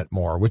want it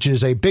more, which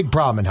is a big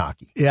problem in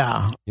hockey.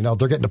 Yeah. They're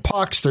getting the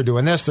pucks, they're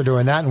doing this, they're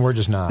doing that, and we're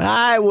just not.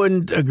 I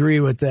wouldn't agree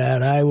with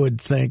that. I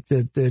would think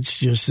that it's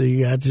just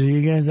you got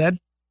that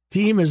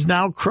team is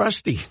now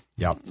crusty.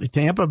 Yep.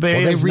 Tampa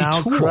Bay is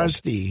now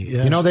crusty.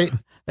 Yes.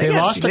 They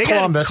lost to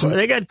Columbus.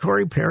 They got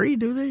Corey Perry,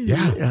 do they?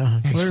 Yeah.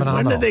 He's phenomenal.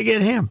 When did they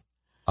get him?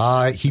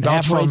 He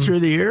bounced halfway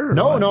through the year?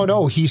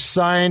 No. He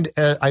signed,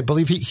 I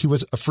believe he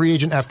was a free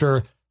agent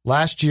after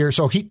last year.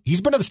 So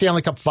he's been to the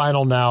Stanley Cup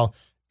final now.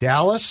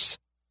 Dallas,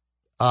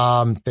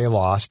 they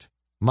lost.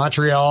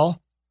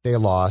 Montreal, they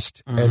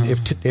lost. Mm-hmm.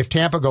 And if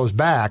Tampa goes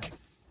back,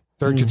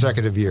 third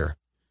consecutive year.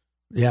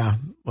 Yeah.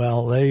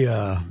 Well, they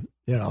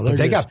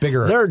got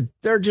bigger.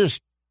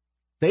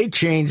 They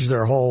changed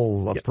their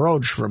whole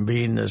approach from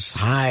being this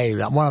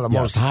one of the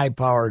most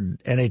high-powered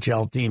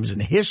NHL teams in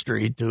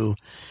history to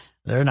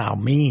they're now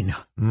mean.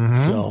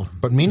 Mm-hmm.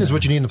 But mean is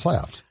what you need in the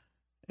playoffs.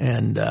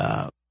 And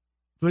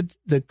but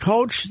the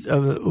coach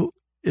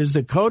is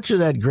the coach of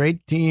that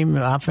great team,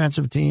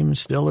 offensive team,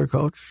 still their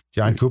coach?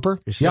 John Cooper?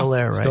 He's still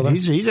there, right? Still there.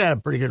 He's had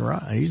a pretty good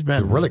run. He's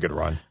been a really good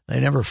run.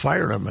 They never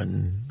fired him,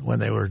 when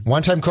they were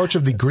one-time coach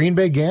of the Green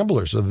Bay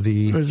Gamblers of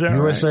the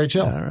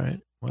USHL. Right? All right.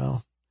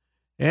 Well,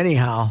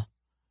 anyhow.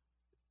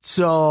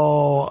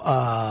 So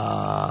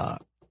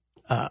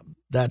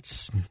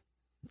that's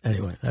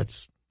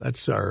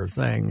our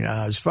thing.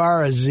 As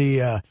far as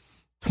the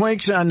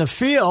Twinks on the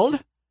field,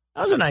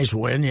 that was a nice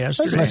win yesterday.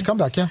 That was a nice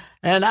comeback, yeah.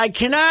 And I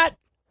cannot.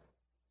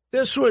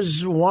 This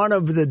was one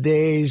of the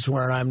days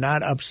where I'm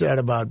not upset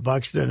about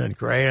Buxton and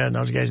Correa and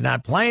those guys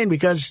not playing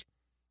because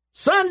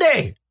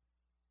Sunday,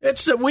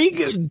 it's the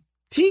week.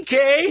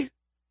 TK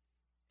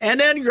and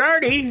then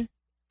Gardy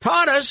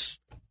taught us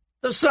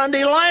the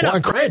Sunday lineup. Well,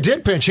 and Correa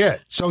did pinch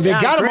hit, so they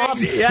got him off.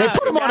 They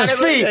put him on his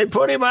feet. They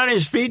put him on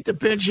his feet to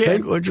pinch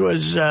hit, which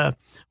was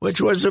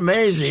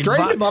amazing.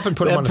 Straightened him up and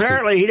put him on his feet.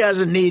 Apparently, he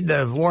doesn't need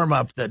the warm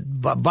up that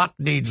Buck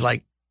needs,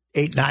 like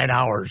 8-9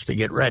 hours to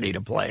get ready to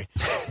play.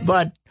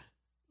 But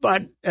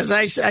as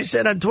I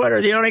said on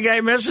Twitter, the only guy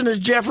missing is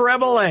Jeff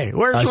Rebele.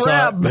 Where's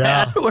Reb, man?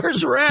 Yeah.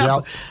 Where's Reb?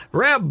 Yep.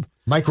 Reb.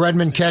 Mike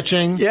Redmond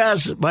catching.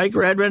 Yes, Mike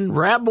Redmond.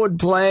 Reb would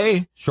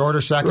play.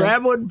 Shorter second.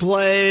 Reb would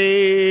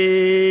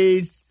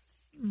play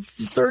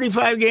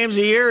 35 games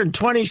a year, and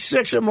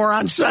 26 of them were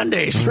on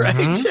Sundays,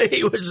 right?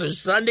 He was a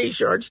Sunday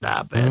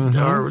shortstop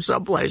or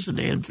someplace in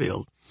the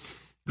infield.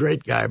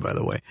 Great guy, by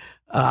the way.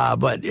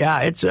 But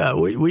yeah, it's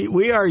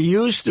we are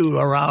used to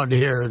around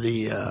here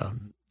the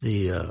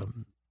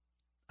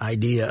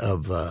idea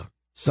of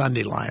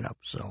Sunday lineup.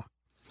 So,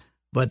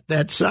 but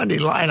that Sunday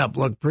lineup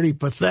looked pretty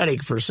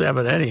pathetic for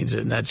 7 innings,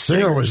 and that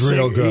Singer was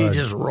real good. He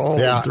just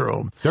rolled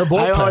through them.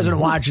 I wasn't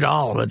watching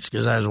all of it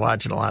because I was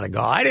watching a lot of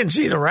golf. I didn't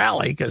see the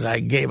rally because I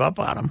gave up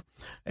on him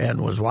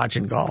and was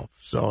watching golf.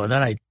 So, and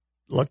then I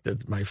looked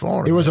at my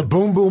phone. It was a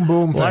boom, boom,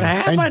 boom thing. What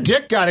happened? And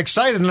Dick got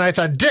excited, and I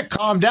thought, Dick,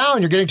 calm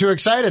down. You're getting too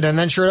excited. And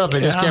then sure enough, they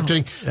just kept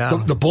hitting.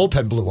 The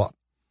bullpen blew up.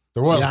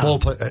 The Royals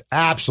bullpen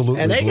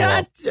absolutely blew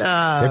up. They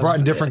brought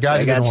in different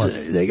guys.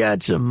 They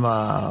got some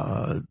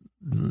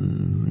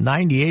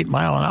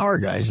 98-mile-an-hour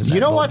guys in that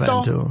know what,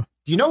 though? too.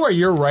 You know where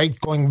you're right,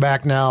 going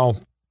back now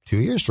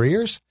 2 years, 3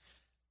 years?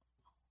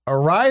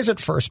 Reusse at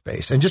first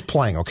base and just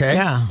playing, okay?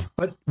 Yeah.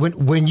 But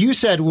when you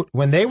said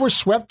when they were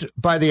swept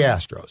by the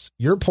Astros,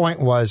 your point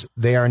was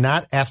they are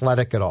not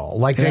athletic at all.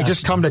 Like they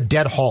just come to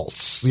dead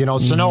halts,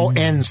 Sano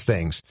ends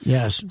things.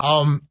 Yes.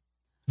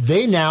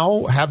 They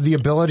now have the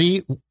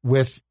ability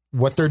with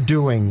what they're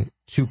doing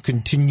to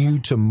continue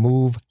to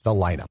move the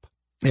lineup.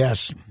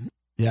 Yes.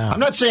 Yeah. I'm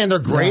not saying they're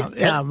great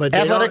but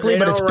athletically,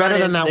 but it's better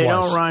than that was. They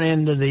don't run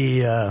into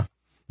the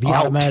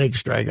automatic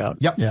strikeout.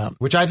 Yep. Yeah.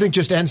 Which I think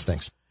just ends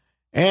things.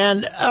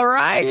 And all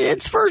right,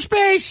 it's first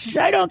base.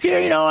 I don't care.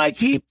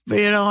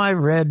 I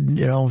read,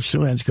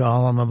 Suen's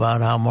column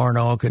about how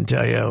Morneau can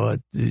tell you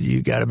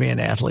you got to be an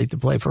athlete to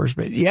play first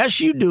base. Yes,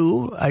 you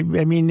do. I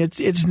mean,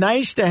 it's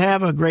nice to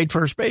have a great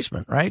first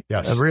baseman, right?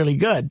 Yes. Really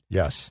good.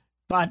 Yes.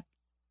 But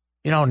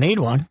you don't need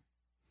one.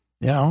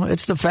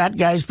 It's the fat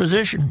guy's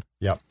position.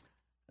 Yep.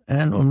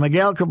 And when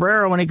Miguel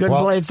Cabrera, when he couldn't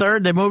play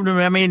third, they moved him.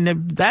 I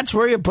mean, that's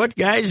where you put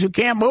guys who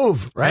can't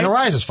move, right? And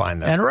Reusse is fine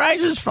there. And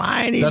Reusse is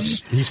fine.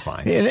 He's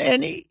fine.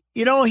 And you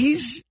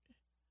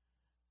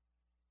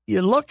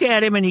look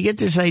at him and you get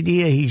this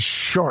idea he's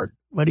short,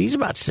 but he's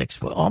about 6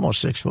 foot,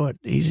 almost 6 foot.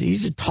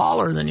 He's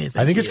taller than you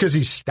think. I think it's because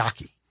he's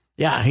stocky.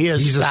 Yeah, he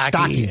is he's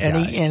stocky. A stocky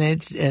guy.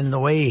 And the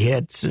way he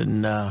hits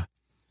But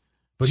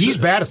he's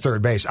bad at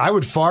third base. I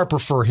would far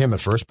prefer him at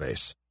first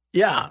base.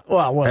 Yeah,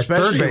 well, at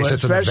especially, third base,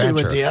 especially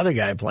with the other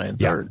guy playing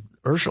third.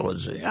 Urshel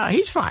is,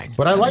 he's fine.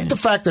 But I like the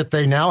fact that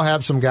they now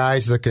have some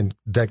guys that can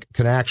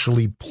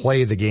actually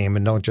play the game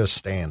and don't just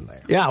stand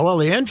there. Yeah, well,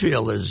 the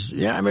infield is,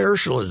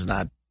 Urshel is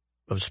not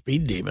a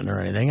speed demon or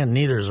anything, and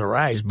neither is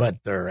Reusse, but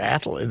they're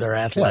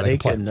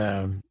athletic,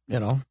 and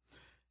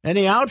And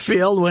the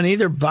outfield, when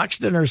either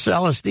Buxton or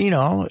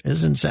Celestino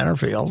is in center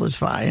field, is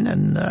fine,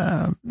 and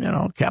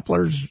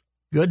Kepler's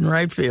good in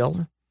right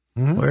field,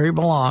 where he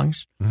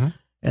belongs. Mm-hmm.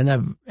 And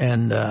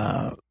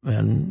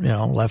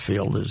left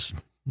field is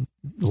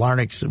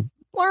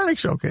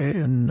Larnach's okay,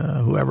 and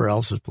whoever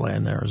else is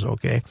playing there is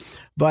okay.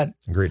 But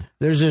agreed.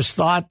 There's this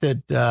thought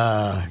that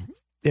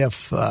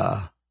if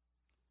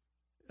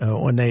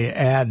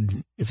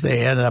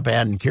they ended up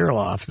adding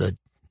Kirilloff, that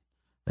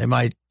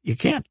you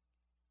can't.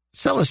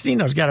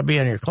 Celestino's got to be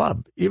in your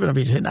club, even if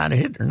he's not a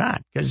hit or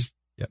not, because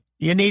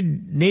you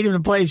need him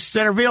to play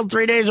center field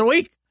 3 days a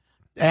week.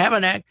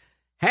 Having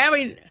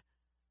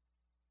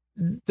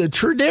the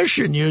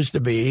tradition used to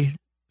be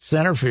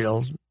center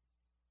field,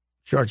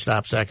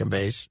 shortstop, second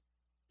base,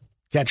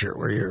 catcher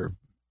were your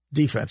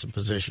defensive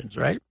positions,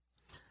 right?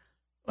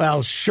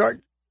 Well,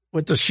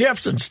 with the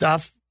shifts and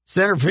stuff,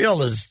 center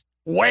field is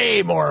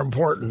way more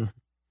important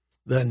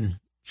than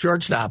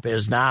shortstop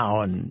is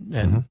now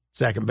and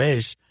second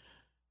base.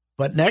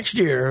 But next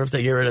year, if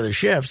they get rid of the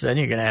shifts, then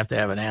you're going to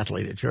have an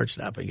athlete at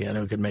shortstop again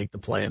who can make the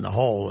play in the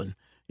hole. And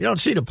you don't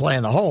see the play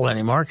in the hole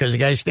anymore because the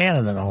guy's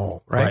standing in the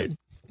hole, right?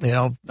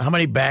 How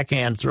many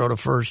backhand throw to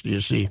first do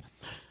you see?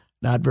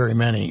 Not very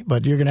many.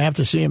 But you're going to have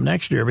to see him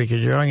next year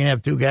because you're only going to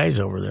have two guys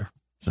over there.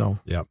 So,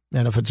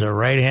 and if it's a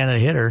right-handed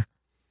hitter,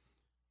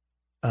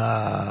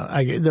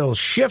 they'll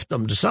shift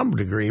them to some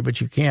degree, but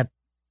you can't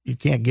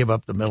give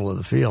up the middle of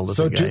the field.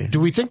 So do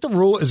we think the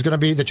rule is going to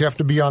be that you have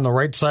to be on the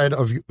right side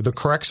of the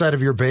correct side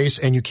of your base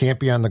and you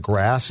can't be on the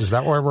grass? Is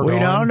that where we're going? We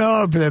don't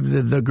know if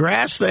the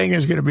grass thing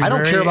is going to be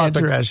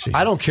interesting.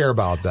 I don't care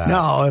about that.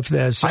 No, if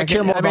the second, I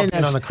care more about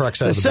being on the correct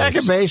side of the base. The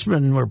second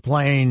basemen were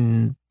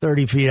playing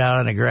 30 feet out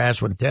on the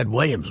grass when Ted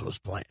Williams was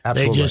playing.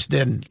 Absolutely. They just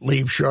didn't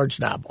leave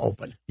shortstop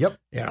open. Yep.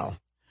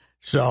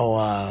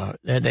 So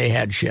and they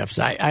had shifts.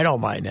 I don't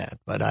mind that,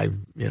 but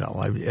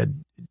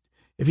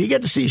if you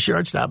get to see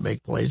shortstop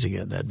make plays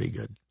again, that'd be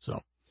good.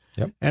 So,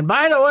 And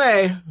by the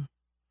way,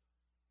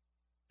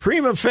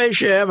 prima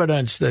facie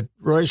evidence that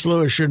Royce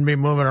Lewis shouldn't be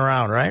moving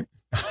around, right?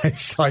 I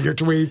saw your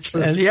tweets.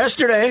 And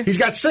yesterday, he's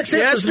got 6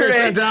 hits.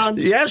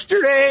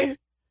 Yesterday,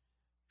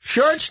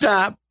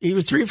 shortstop, he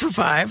was 3 for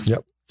 5.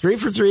 Yep. 3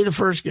 for 3 the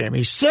first game.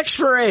 He's 6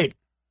 for 8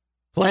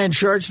 playing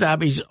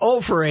shortstop. He's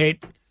 0 for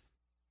 8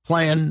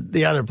 playing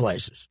the other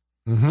places.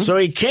 Mm-hmm. So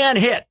he can't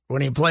hit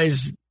when he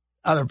plays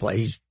other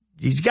plays.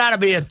 He's got to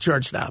be at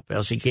shortstop,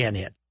 else he can't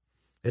hit.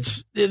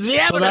 It's the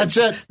evidence. So that's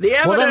it. The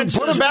evidence. Well, then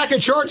put him back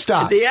at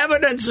shortstop. The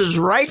evidence is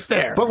right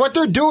there. But what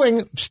they're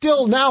doing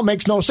still now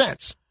makes no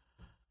sense.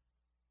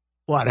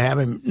 What,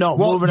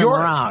 moving him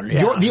around?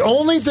 Yeah. The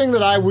only thing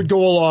that I would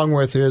go along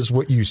with is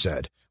what you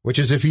said, which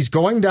is if he's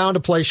going down to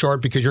play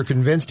short because you're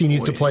convinced he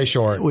needs to play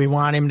short. We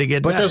want him to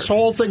get better. But this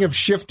whole thing of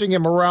shifting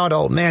him around,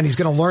 he's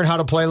going to learn how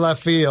to play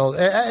left field.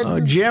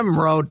 Jim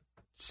wrote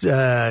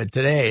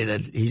today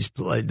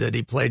that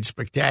he played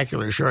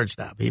spectacular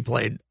shortstop. He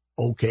played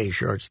okay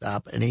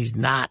shortstop, and he's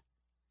not.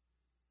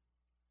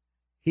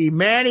 He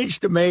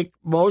managed to make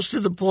most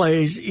of the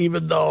plays,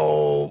 even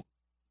though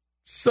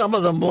some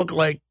of them look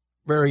like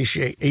very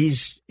shaky.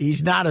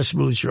 He's not a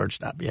smooth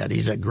shortstop yet.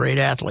 He's a great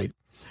athlete,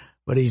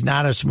 but he's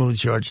not a smooth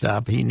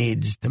shortstop. He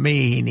needs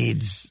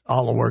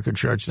all the work at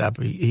shortstop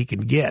he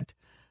can get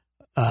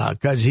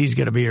because he's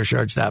going to be your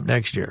shortstop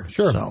next year.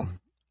 Sure. So.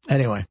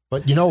 Anyway.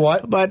 But you know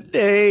what? But,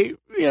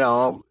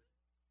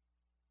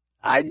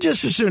 I'd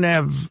just as soon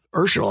have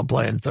Urshela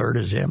playing third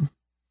as him.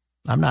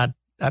 I'm not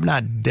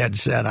dead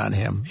set on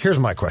him. Here's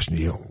my question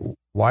to you.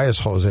 Why is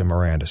Jose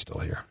Miranda still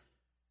here?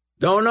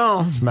 Don't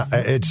know.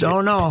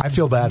 Don't know. I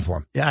feel bad for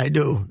him. Yeah, I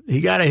do.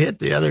 He got a hit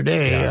the other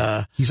day.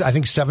 Yeah. He's, I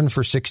think, 7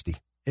 for 60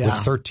 with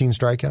 13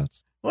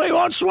 strikeouts. Well, he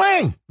won't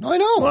swing. No, I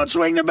know. He won't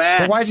swing the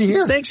bat. But why is he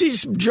here? He thinks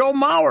he's Joe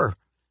Mauer.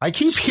 I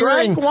keep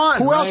hearing, who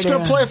else is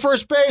going to play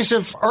first base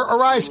if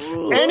Arise?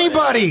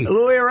 Anybody.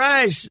 Louis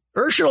Arise.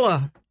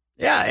 Ursula.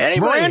 Yeah,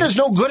 anybody. Miranda's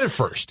no good at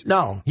first.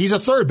 No. He's a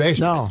third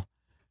baseman. No.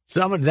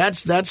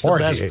 That's the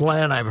best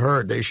plan I've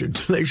heard. They should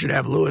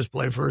have Lewis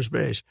play first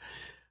base.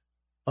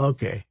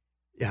 Okay.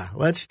 Yeah,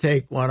 let's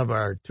take one of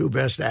our two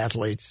best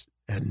athletes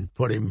and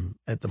put him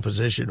at the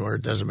position where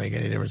it doesn't make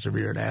any difference if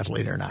you're an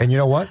athlete or not. And you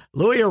know what?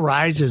 Louis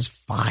Arise is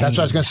fine. That's what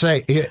I was going to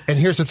say. And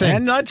here's the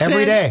thing.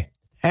 Every day.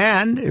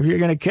 And if you're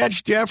going to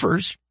catch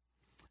Jeffers,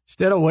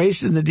 instead of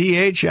wasting the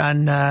DH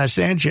on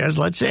Sanchez,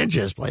 let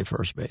Sanchez play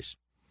first base.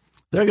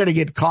 They're going to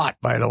get caught,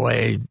 by the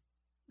way,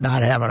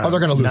 not having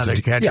another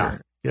catcher. Yeah.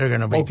 They're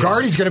going to be.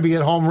 Gardy's going to be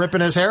at home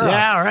ripping his hair out.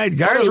 Yeah, all right.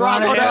 Gardy's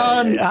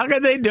done. How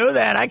could they do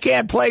that? I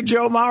can't play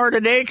Joe Mauer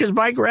today because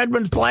Mike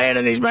Redmond's playing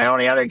and he's my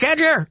only other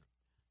catcher.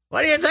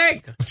 What do you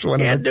think?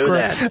 Can't do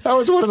that. That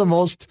was one of the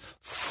most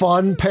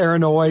fun,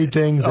 paranoid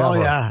things ever. Oh,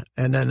 yeah.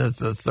 And then it's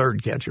the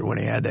third catcher when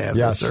he had to have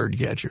the third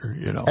catcher,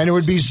 you know. And it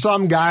would be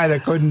some guy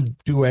that couldn't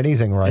do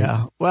anything right.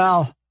 Yeah.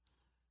 Well,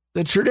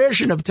 the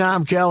tradition of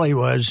Tom Kelly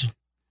was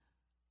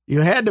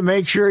you had to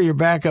make sure your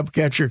backup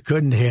catcher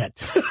couldn't hit.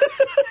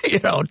 You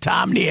know,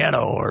 Tom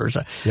Nieto or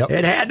something. Yep.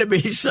 It had to be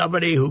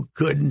somebody who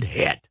couldn't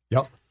hit.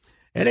 Yep.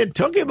 And it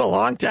took him a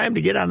long time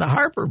to get on the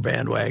Harper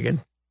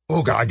bandwagon.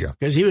 Oh, God, yeah.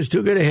 Because he was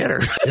too good a hitter.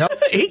 Yep.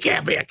 He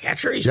can't be a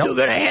catcher. He's too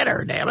good a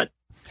hitter, damn it.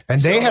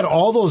 And they had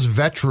all those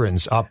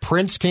veterans.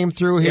 Prince came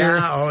through here.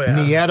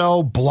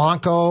 Nieto,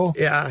 Blanco.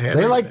 Yeah.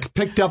 Henry. They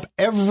picked up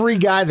every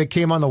guy that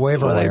came on the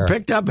waiver wire. They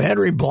picked up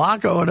Henry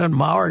Blanco, and then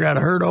Mauer got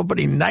hurt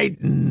opening night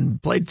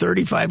and played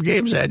 35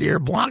 games that year.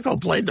 Blanco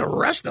played the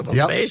rest of them,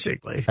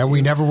 basically. And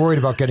we never worried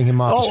about getting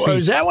him off his feet.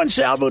 Is that when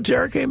Sal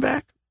Butera came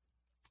back?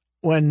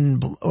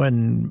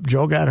 When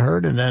Joe got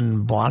hurt and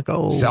then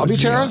Blanco? Sal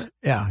Butera?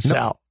 Yeah,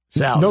 Sal.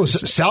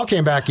 Sal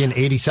came back in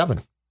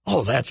 87.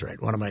 Oh, that's right.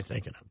 What am I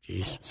thinking of?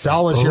 Jeez.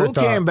 Sal was here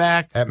came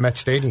back at Met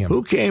Stadium.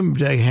 Who came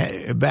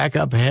to back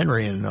up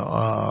Henry in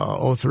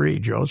 03,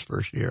 Joe's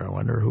first year? I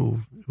wonder who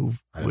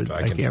I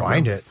can't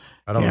find it.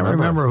 I don't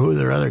remember who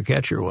their other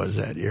catcher was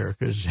that year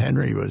because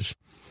Henry was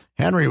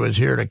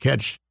here to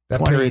catch.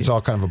 That period's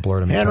all kind of a blur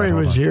to me. Henry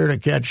was here to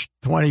catch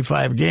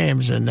 25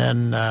 games, and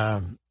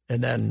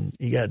then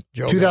he got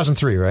Joe.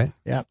 2003, right?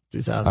 Yeah,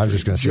 2003. I was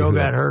just going to say Joe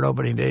got hurt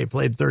opening day.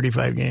 Played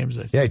 35 games.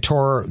 Yeah, he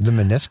tore the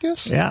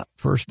meniscus? Yeah,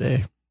 first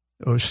day.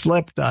 It was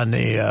slipped on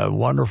the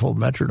wonderful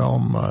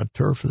Metrodome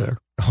turf there.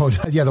 Oh,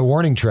 yeah, the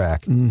warning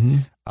track. Mm-hmm.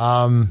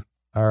 All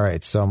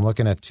right, so I'm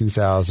looking at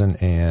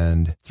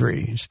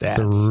 2003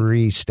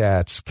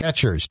 stats.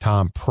 Catchers,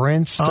 Tom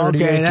Prince,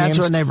 38 Okay, that's games.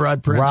 when they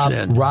brought Prince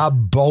in.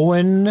 Rob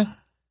Bowen.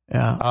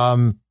 Yeah.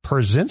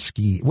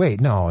 Perzinski. Wait,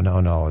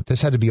 no.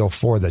 This had to be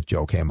 04 that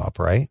Joe came up,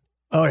 right?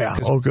 Oh, yeah.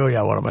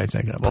 Yeah, what am I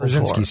thinking of?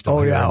 Perzinski's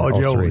still here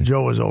in 03.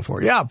 Joe was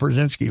 04. Yeah,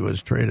 Perzinski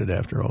was traded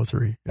after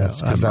 03.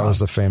 Because that was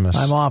the famous.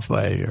 I'm off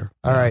by a year.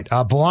 All right.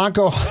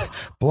 Blanco,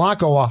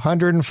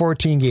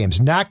 114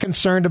 games. Not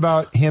concerned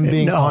about him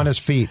being on his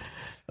feet.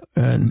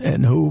 And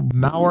who?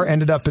 Mauer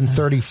ended up in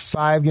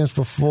 35 games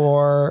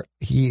before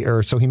he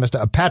must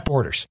have. Pat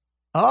Borders.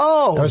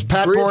 Oh, that was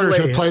Pat Borders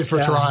who played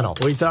for Toronto.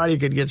 We thought he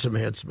could get some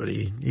hits, but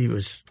he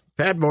was.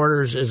 Pat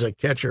Borders as a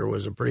catcher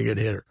was a pretty good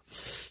hitter.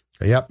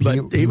 Yep,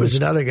 but he was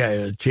another guy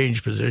who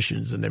changed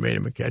positions, and they made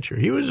him a catcher.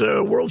 He was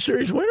a World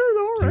Series winner,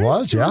 though, right? He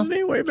was, yeah.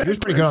 He was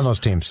pretty good on those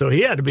teams. So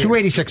he had to be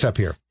 286 up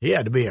here. He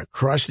had to be a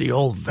crusty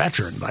old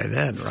veteran by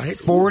then, right?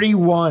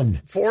 41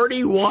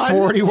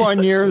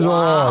 years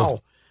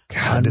old.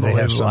 God, did they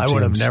have some I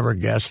would have teams. never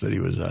guessed that he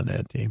was on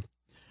that team.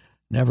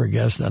 Never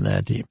guessed on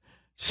that team.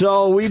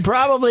 So we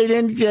probably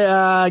didn't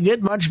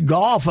get much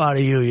golf out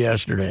of you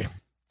yesterday.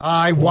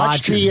 I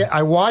watched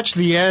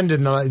the end,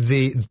 and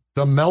the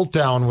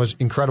meltdown was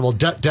incredible.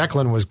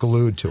 Declan was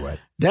glued to it.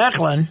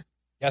 Declan?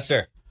 Yes,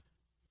 sir.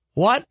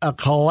 What a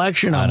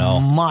collection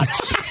of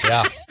mutts.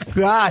 Yeah.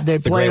 God, they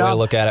played a great way to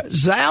look at it.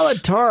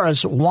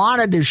 Zalatoris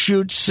wanted to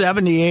shoot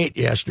 78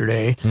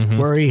 yesterday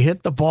where he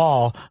hit the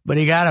ball, but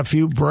he got a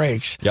few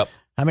breaks. Yep.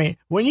 I mean,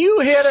 when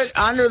you hit it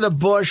under the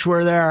bush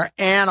where there are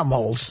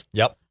animals,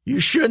 you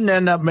shouldn't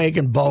end up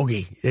making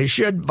bogey. They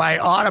should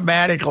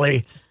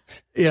automatically,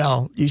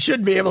 you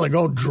should be able to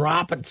go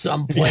drop it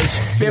someplace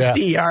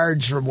 50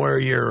 yards from where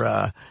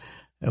you're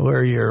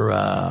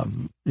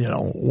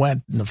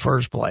went in the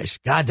first place.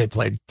 God, they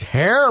played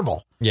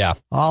terrible. Yeah.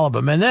 All of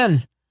them. And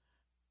then,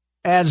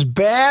 as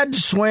bad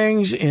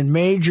swings in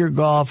major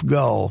golf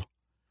go,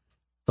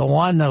 the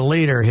one the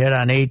leader hit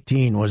on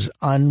 18 was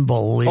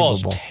unbelievable. Oh,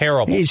 it was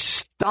terrible. He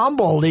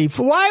stumbled.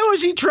 Why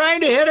was he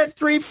trying to hit at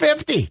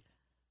 350?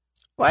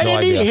 Why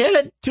didn't he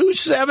hit it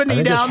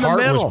 270 down the middle?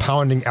 His heart was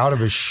pounding out of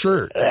his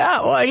shirt.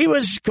 Yeah, well, he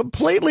was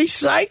completely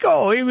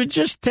psycho. He was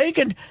just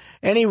taking,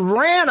 and he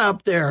ran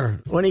up there.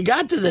 When he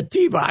got to the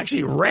tee box,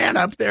 he ran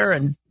up there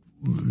and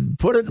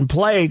put it in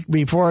play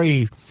before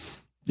he,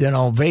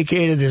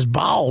 vacated his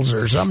bowels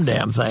or some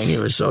damn thing. He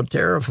was so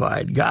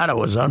terrified. God, it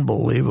was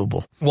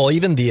unbelievable. Well,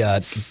 even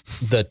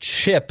the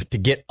chip to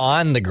get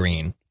on the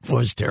green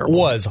was terrible.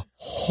 Was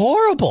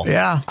horrible.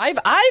 Yeah,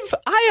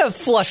 I have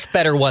flushed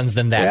better ones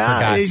than that. Yeah,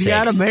 for God's he's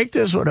got to make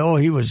this one. Oh,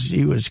 he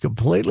was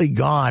completely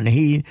gone.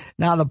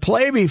 Now the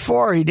play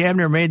before he damn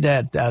near made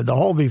that. The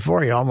hole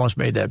before he almost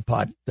made that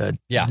putt. That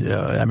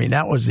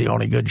was the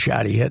only good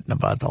shot he hit in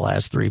about the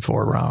last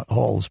 3-4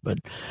 holes. But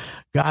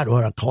God,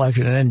 what a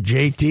collection! And then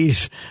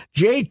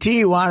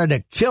JT wanted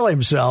to kill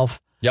himself.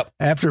 Yep.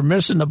 After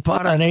missing the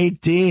putt on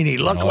 18, he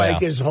looked like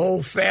his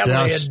whole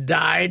family had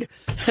died.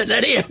 And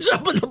then he ends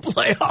up in the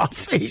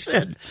playoff. He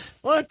said,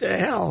 what the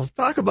hell?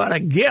 Talk about a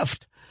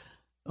gift.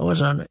 It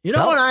was on.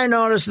 What I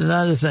noticed?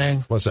 Another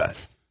thing. What's that?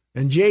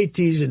 And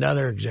JT's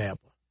another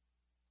example.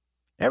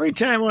 Every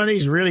time one of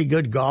these really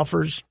good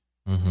golfers,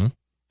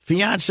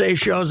 fiance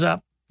shows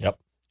up,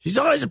 she's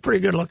always a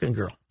pretty good-looking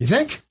girl. You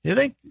think? You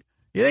think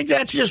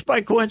that's just by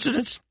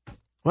coincidence?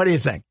 What do you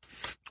think?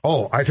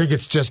 Oh, I think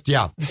it's just,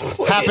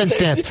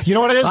 happenstance. You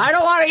know what it is? I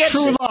don't want to get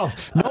true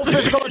love. No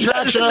physical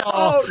attraction at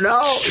all.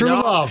 No. It's true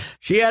love.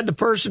 She had the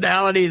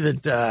personality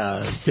that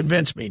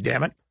convinced me,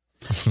 damn it.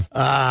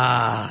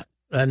 And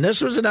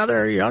this was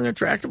another young,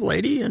 attractive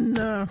lady. And,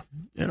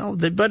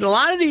 but a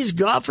lot of these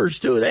golfers,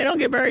 too, they don't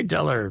get married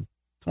till they're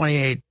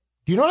 28.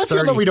 You know what I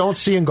feel that we don't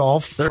see in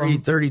golf?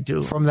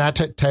 32. From that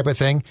type of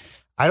thing?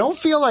 I don't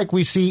feel like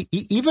we see,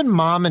 even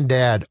mom and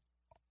dad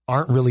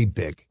aren't really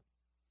big.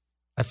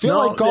 I feel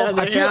like golf.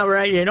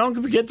 Right. You don't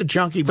get the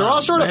chunky. They're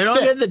all sort of. You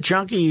don't get the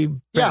chunky.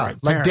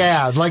 Like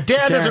dad. Like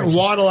dad doesn't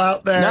waddle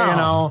out there.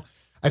 No.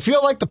 I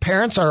feel like the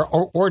parents are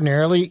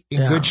ordinarily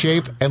in good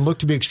shape and look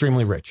to be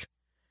extremely rich.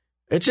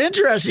 It's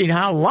interesting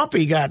how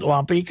Lumpy got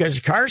lumpy because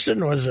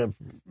Carson was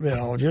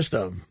just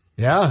a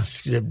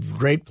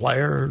great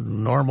player,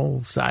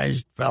 normal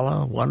sized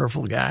fella,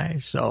 wonderful guy.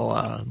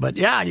 So, but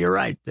you're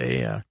right.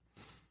 But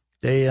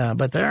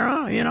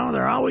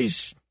they're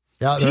always.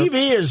 Yeah,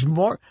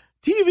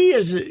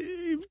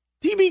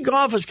 TV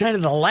golf is kind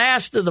of the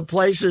last of the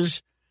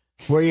places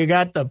where you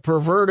got the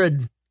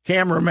perverted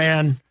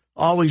cameraman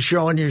always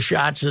showing you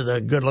shots of the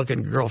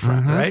good-looking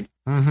girlfriend, right?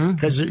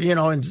 Because,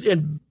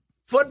 in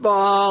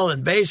football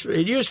and baseball,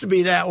 it used to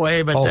be that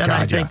way, but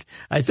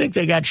I think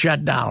they got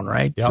shut down,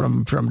 right,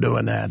 from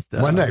doing that.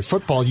 Monday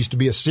football used to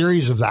be a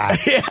series of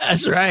that.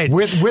 Yes, right.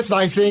 With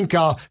I think,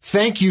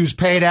 thank yous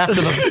paid after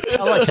the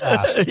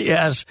telecast.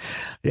 Yes.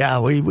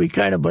 Yeah, we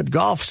kind of, but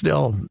golf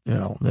still,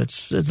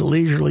 it's a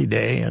leisurely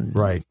day. And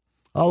right.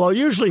 Although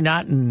usually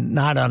not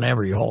on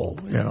every hole,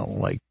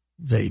 like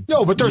they.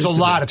 No, but there's a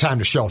lot of time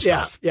to show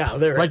stuff. Yeah.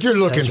 Like you're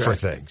looking for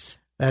things.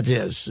 That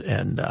is.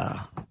 And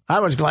I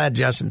was glad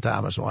Justin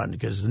Thomas won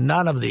because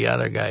none of the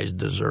other guys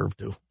deserve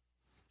to.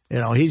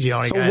 He's the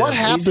only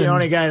guy. He's the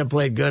only guy that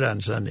played good on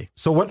Sunday.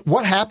 So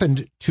what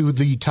happened to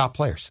the top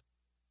players?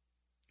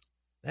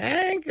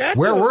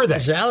 Where were they?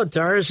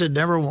 Zalatoris had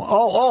never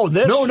won.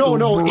 This. No.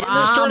 In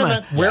this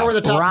tournament, where were the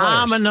top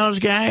players? And those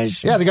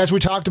guys? Yeah, the guys we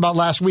talked about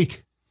last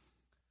week.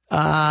 They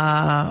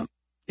have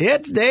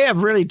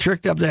really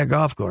tricked up that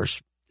golf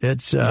course. They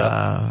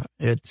got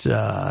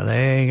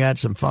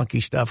some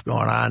funky stuff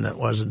going on that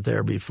wasn't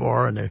there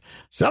before, and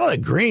some of the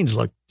greens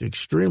look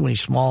extremely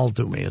small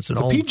to me. It's an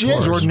old PGA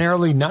is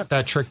ordinarily not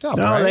that tricked up.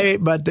 No,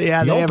 right? they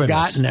have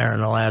gotten there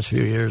in the last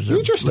few years.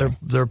 Interesting.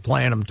 They're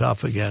playing them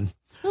tough again,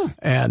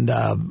 and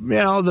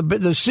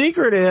the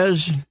secret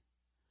is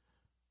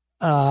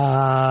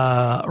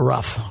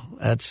rough.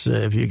 That's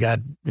if you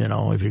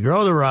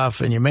grow the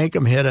rough and you make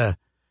them hit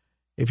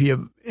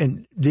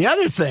and the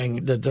other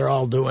thing that they're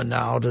all doing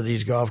now to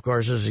these golf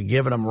courses is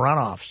giving them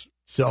runoffs.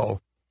 So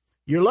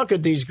you look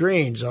at these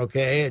greens,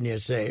 okay, and you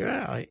say,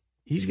 well,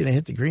 he's going to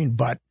hit the green,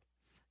 but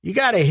you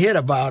got to hit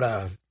about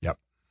a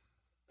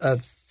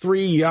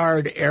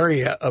 3-yard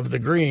area of the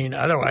green.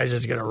 Otherwise,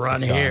 it's going to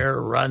run here,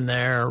 run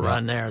there,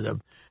 run there.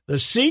 The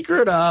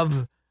secret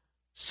of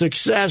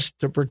success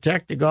to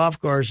protect the golf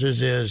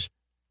courses is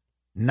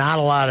not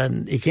a lot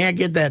of. You can't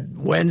get that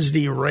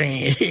Wednesday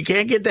rain. You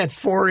can't get that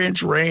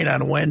 4-inch rain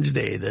on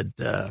Wednesday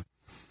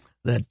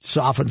that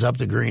softens up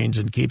the greens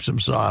and keeps them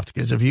soft.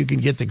 Because if you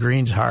can get the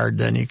greens hard,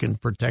 then you can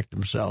protect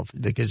themselves.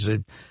 Because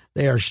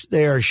they are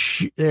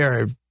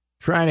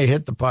trying to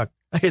hit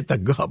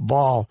the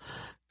ball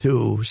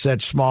to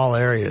such small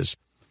areas.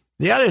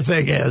 The other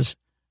thing is,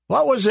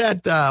 what was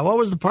that? What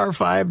was the par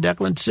 5,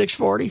 Declan?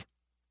 640.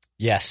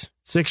 Yes,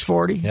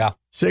 640. Yeah,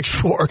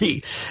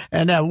 640.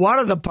 And one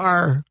of the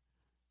par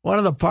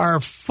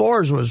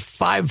 4s was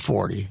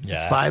 540.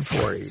 Yeah,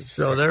 540.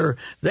 So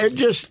they're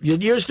just.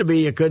 It used to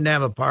be you couldn't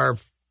have a par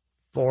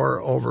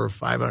 4 over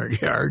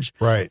 500 yards.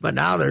 Right. But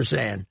now they're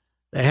saying,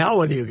 the hell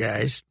with you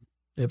guys.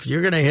 If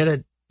you're going to hit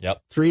it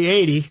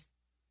 380,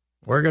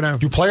 we're going to.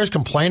 Do players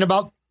complain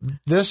about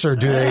this, or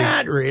do they?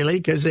 Not really,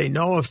 because they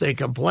know if they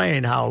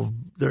complain how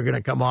they're going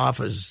to come off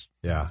as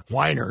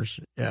whiners.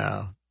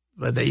 Yeah,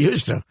 but they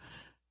used to.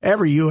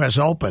 Every U.S.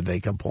 Open, they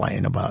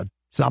complain about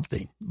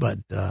something. But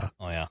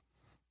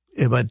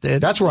but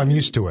that's where I'm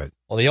used to it.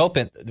 Well, the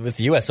Open with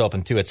the U.S.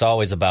 Open too, it's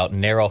always about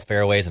narrow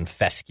fairways and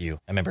fescue.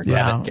 I remember,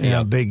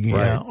 big,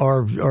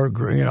 or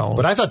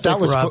But I thought that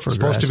was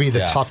supposed to be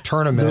the tough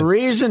tournament. The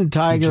reason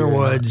Tiger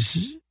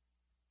Woods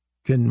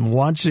can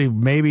once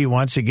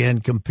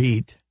again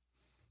compete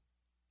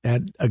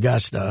at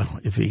Augusta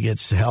if he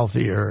gets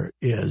healthier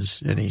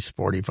and he's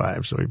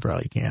 45, so he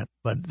probably can't.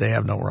 But they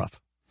have no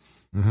rough,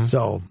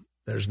 so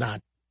there's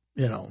not,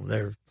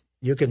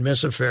 you can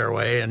miss a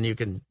fairway and you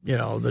can,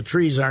 the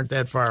trees aren't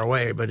that far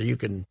away, but you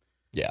can.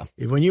 Yeah.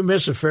 When you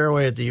miss a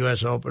fairway at the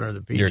U.S. Open or the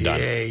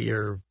PGA,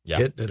 you're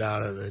hitting it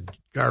out of the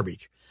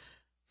garbage.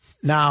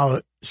 Now,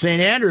 St.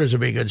 Andrews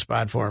would be a good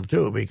spot for him,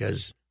 too,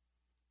 because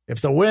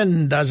if the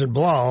wind doesn't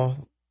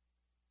blow,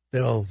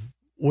 the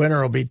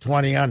winner will be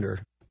 20 under.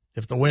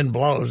 If the wind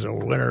blows, the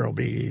winner will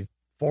be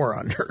 4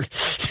 under.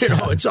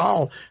 It's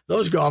all,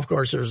 those golf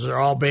courses are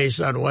all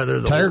based on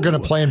whether the Tiger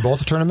going to play in both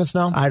the tournaments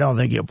now? I don't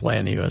think he'll play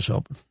in the U.S.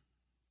 Open.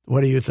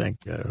 What do you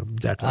think,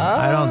 Declan?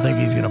 I don't think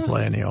he's going to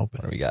play in the Open.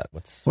 What do we got?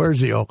 Where's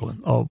the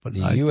Oakland Open?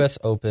 The U.S.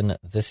 Open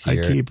this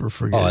year. I keep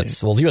forgetting.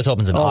 The U.S.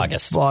 Open's in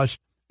August.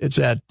 It's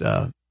at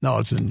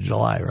it's in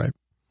July, right?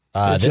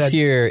 This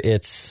year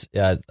it's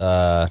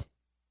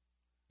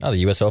the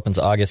U.S. Open's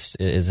August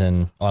is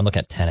in. Oh, I'm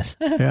looking at tennis.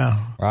 Yeah,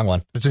 wrong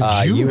one. It's in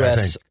June.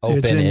 U.S.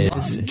 Open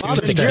is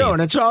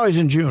June. It's always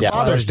in June. Yeah,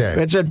 Father's Day.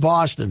 It's at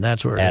Boston.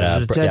 That's where it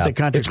is. It's at the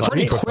country club.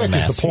 It's pretty quick.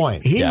 Is the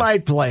point? He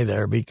might play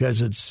there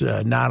because it's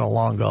not a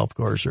long golf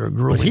course or a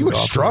grueling. But he was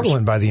golf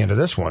struggling course. by the end of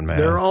this one, man.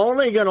 They're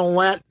only going to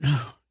let,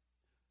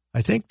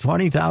 I think,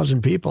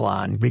 20,000 people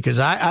on because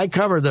I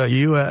covered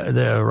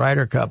the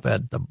Ryder Cup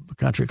at the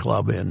country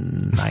club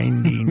in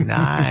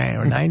 99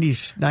 or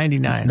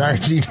 99.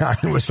 99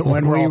 was the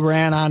when we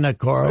ran on the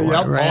court.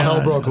 Yep, all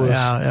hell broke loose.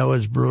 Yeah, it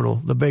was brutal.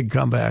 The big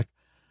comeback.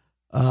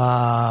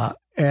 But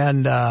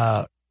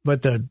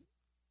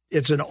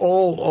it's an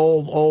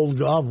old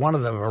golf, one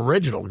of the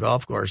original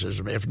golf courses,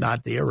 if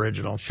not the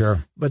original.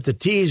 Sure. But the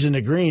tees and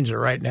the greens are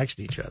right next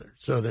to each other,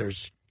 so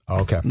there's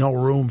no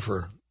room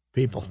for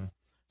people.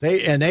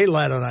 They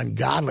let an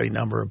ungodly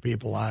number of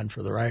people on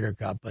for the Ryder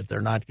Cup, but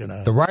they're not going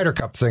to. The Ryder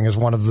Cup thing is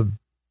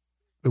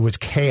it was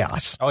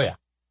chaos. Oh, yeah.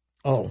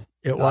 Oh,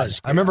 it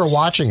was. I remember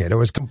watching it. It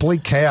was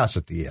complete chaos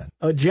at the end.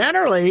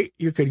 Generally,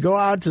 you could go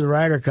out to the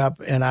Ryder Cup,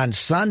 and on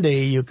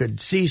Sunday you could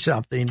see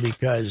something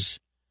because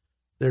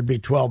there'd be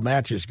 12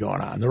 matches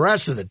going on. The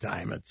rest of the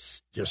time,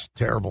 it's just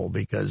terrible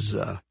because,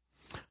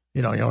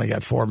 you only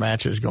got 4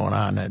 matches going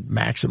on at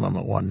maximum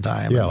at one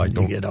time. Yeah,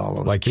 you get all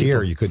those like people.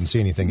 Here, you couldn't see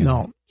anything in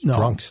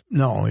trunks.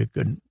 No, you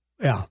couldn't.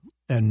 Yeah,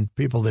 and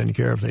people didn't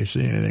care if they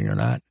see anything or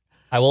not.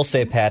 I will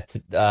say, Pat,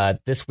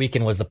 this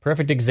weekend was the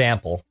perfect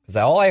example because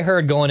all I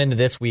heard going into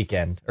this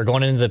weekend or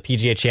going into the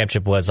PGA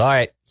Championship was, all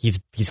right, he's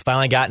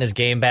finally gotten his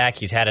game back.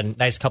 He's had a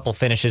nice couple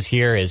finishes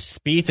here.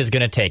 Spieth is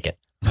going to take it.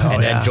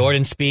 Then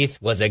Jordan Spieth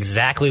was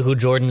exactly who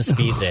Jordan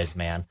Spieth is,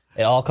 man.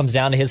 It all comes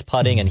down to his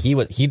putting, and he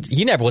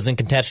never was in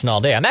contention all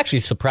day. I'm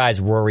actually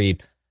surprised Rory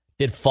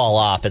did fall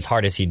off as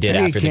hard as he did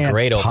after the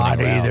great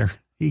opening round. Either.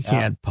 He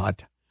can't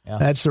putt. Yeah.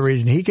 That's the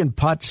reason. He can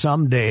putt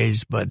some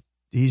days, but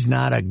he's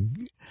not a...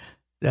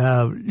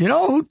 you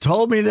know who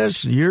told me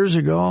this years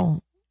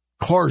ago?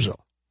 Corzo.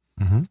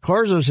 Mm-hmm.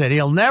 Corzo said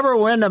he'll never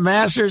win the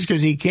Masters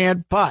because he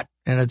can't putt,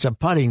 and it's a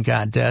putting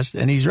contest,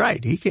 and he's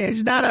right. He can't.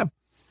 He's not a...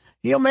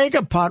 He'll make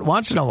a putt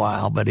once in a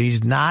while, but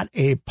he's not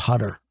a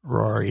putter,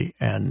 Rory.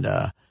 And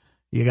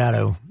you got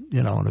to,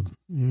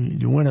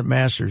 you win at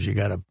Masters, you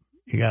got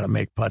to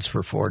make putts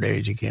for 4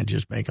 days. You can't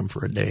just make them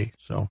for a day.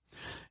 So,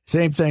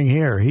 same thing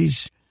here. He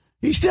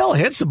still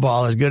hits the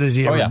ball as good as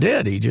he ever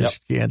did. He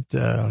just can't.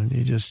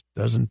 He just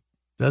doesn't.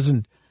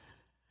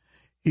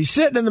 He's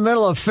sitting in the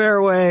middle of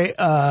fairway,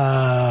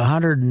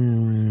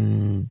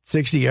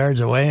 160 yards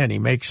away, and he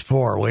makes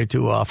 4 way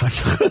too often.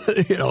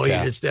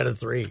 Instead of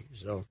 3.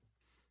 So.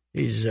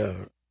 He's,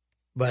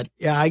 but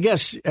yeah, I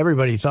guess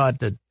everybody thought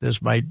that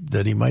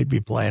he might be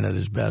playing at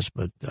his best.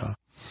 But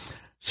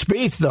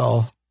Spieth,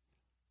 though,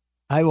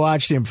 I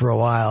watched him for a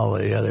while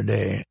the other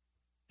day.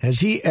 Has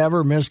he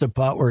ever missed a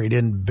putt where he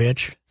didn't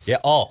bitch? Yeah.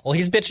 Oh, well,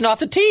 he's bitching off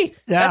the tee.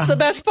 Yeah. That's the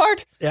best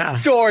part. Yeah.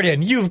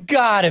 Jordan, you've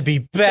got to be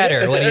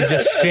better when he's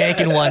just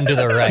shanking one to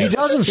the right. He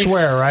doesn't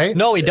swear, right?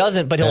 No, he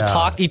doesn't, but he'll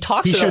talk. He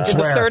talks in the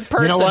third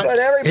person. You know what? But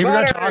if you're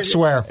going to talk,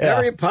 swear.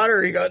 Every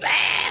putter, he goes,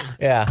 ah.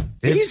 Yeah.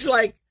 He's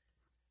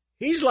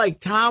like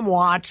Tom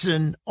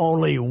Watson,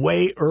 only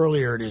way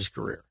earlier in his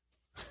career.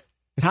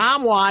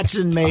 Tom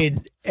Watson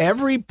made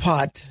every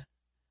putt.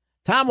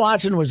 Tom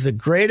Watson was the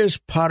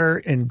greatest putter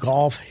in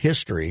golf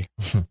history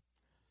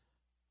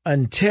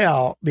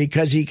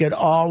because he could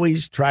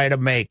always try to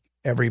make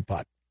every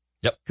putt.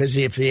 Yep. Because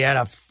if he had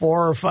a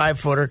 4 or 5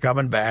 footer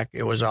coming back,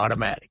 it was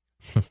automatic.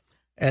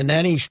 And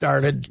then he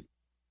started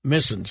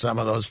missing some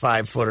of those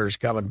 5 footers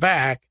coming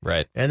back.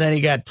 Right. And then he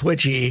got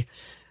twitchy,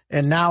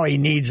 and now he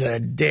needs a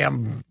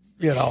damn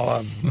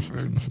a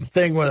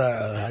thing with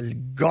a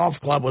golf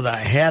club with a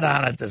head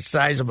on it the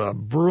size of a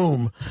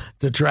broom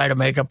to try to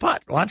make a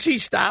putt. Once he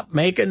stopped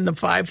making the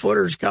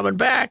 5-footers coming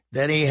back,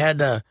 then he had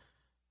to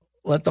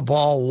let the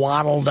ball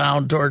waddle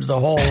down towards the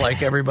hole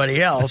like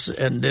everybody else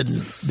and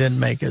didn't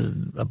make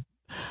the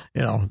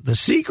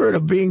secret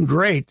of being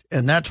great,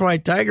 and that's why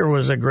Tiger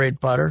was a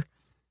great putter,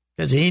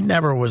 because he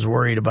never was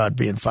worried about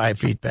being 5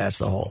 feet past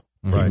the hole.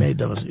 Right. He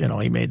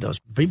made those.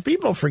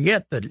 People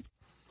forget that,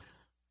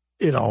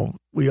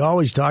 we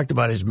always talked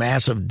about his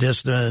massive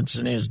distance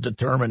and his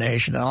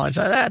determination and all that.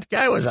 That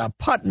guy was a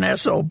putting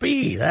SOB.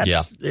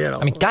 That's,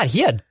 I mean, God,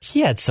 he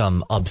had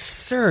some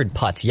absurd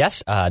putts.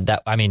 Yes,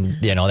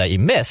 that you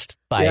missed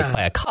by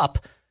a cup,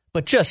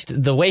 but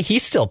just the way he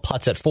still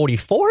putts at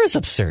 44 is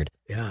absurd.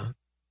 Yeah.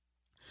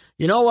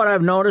 You know what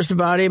I've noticed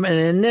about him, and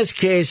in this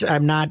case,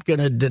 I'm not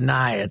going to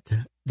deny it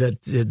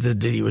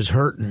that he was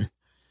hurting.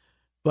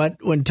 But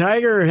when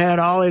Tiger had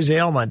all his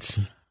ailments,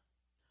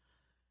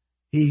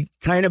 he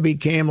kind of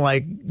became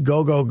like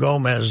Go-Go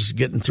Gomez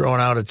getting thrown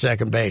out at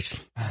second base.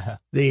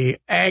 The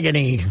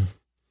agony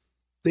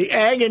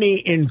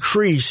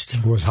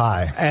increased. Was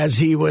high as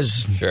he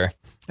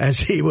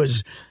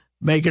was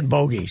making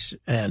bogeys.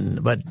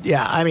 But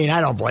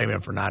I don't blame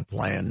him for not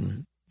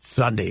playing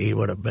Sunday. He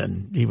would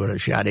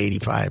have shot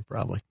 85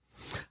 probably.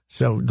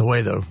 So the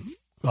way the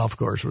golf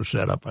course was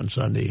set up on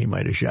Sunday, he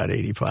might have shot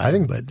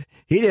 85. But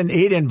he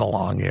didn't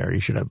belong there. He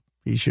should have.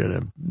 He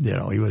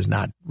was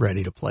not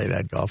ready to play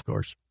that golf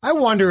course. I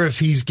wonder if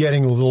he's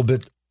getting a little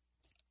bit,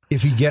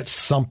 if he gets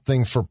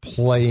something for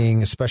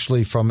playing,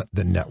 especially from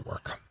the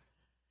network.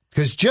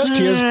 Because just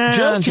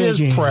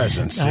his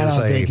presence. I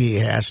don't think he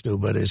has to,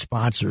 but his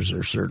sponsors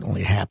are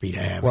certainly happy to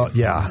have him. Well,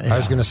 yeah. I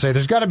was going to say,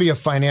 there's got to be a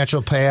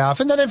financial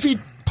payoff. And then if he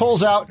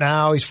pulls out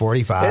now, he's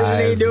 45.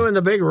 Isn't he doing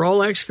the big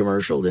Rolex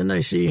commercial? Didn't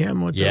I see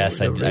him with I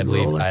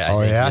believe.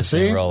 Rolex?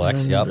 See?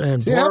 Rolex, yep.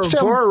 And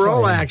poor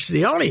Rolex,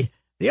 the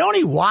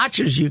only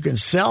watches you can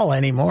sell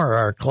anymore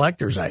are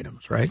collector's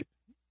items, right?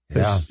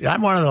 Yeah.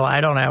 I'm one of I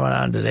don't have it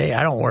on today.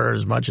 I don't wear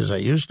as much as I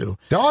used to.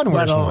 Dawn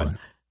wears one.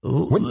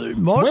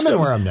 Women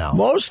wear them now.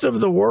 Most of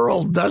the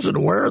world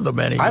doesn't wear them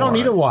anymore. I don't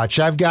need a watch.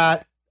 I've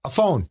got a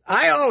phone.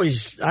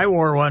 I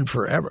wore one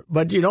forever.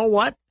 But you know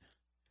what?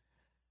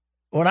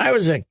 When I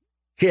was a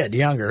kid,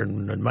 younger,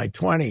 in my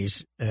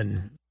 20s,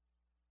 and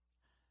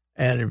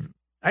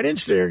I didn't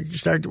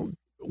start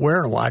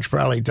wearing a watch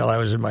probably until I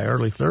was in my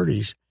early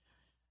 30s.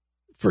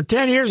 For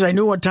 10 years, I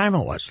knew what time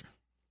it was.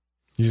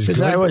 Because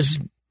I was,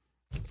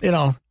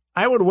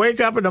 I would wake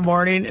up in the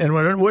morning and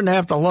wouldn't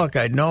have to look.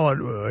 I'd know it.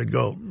 I'd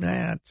go,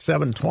 it's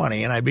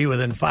 7:20, and I'd be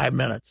within 5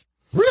 minutes.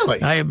 Really?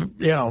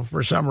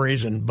 For some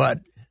reason.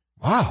 But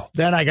wow.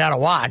 Then I got a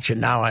watch,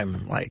 and now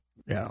I'm like,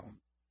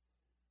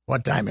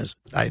 what time is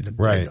it?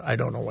 I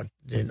don't know what,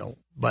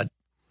 but,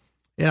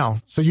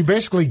 So you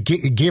basically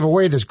gave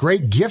away this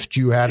great gift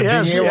you had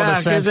of being able to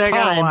sense time. Because I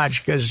got a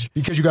watch.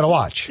 Because you got a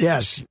watch.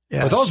 Yes.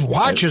 But those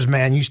watches,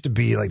 man, used to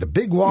be like the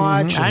big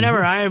watch.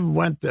 I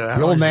went to...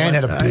 The old man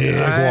had a big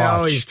watch. I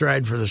always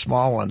tried for the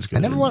small ones. I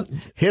never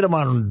hit them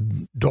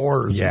on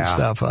doors and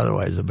stuff.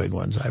 Otherwise, the big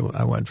ones,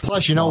 I went for.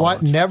 Plus, you know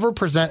what? Ones. Never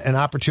present an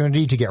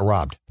opportunity to get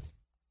robbed.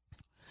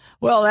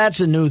 Well, that's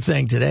a new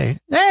thing today.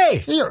 Hey!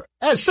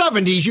 At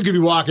 70s, you could be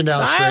walking down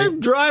the street. I'm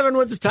driving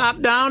with the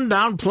top down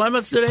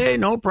Plymouth today,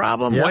 no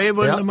problem,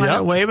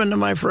 waving to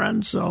my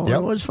friends, so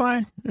it was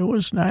fine. It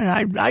was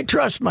nice. I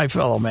trust my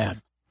fellow man.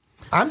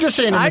 I'm just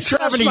saying, in the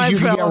 70s, you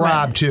could get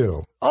robbed,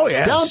 too. Oh,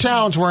 yes.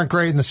 Downtowns weren't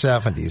great in the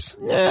 70s.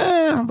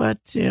 Yeah, but,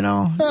 it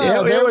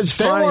was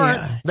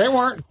funny. They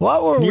weren't.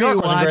 What were we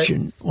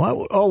watching?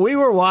 We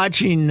were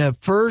watching the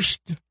first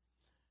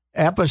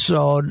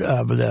episode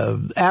of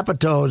the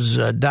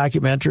Apatow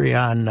documentary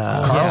on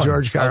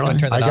George Carlin. I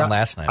turned that on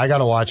last night. I got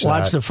to watch that.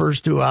 Watch the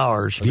first 2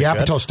 hours. The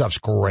Apatow stuff's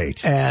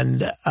great.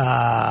 And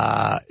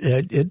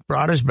it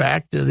brought us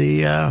back to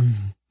the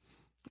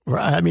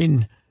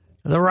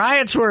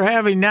riots we're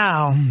having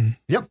now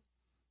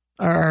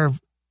are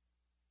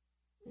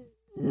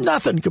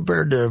nothing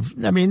compared to,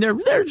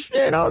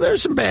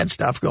 there's some bad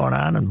stuff going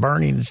on and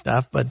burning and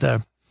stuff, but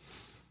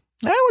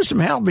there was some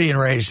hell being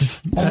raised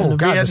in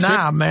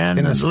Vietnam, man.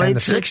 In the late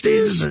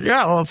 60s.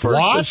 Yeah, well, first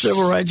the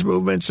civil rights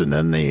movements, and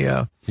then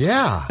the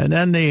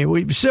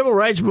civil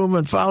rights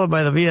movement followed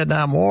by the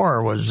Vietnam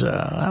War was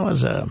that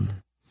was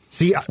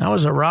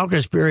a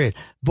raucous period.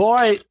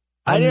 Boy,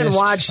 I didn't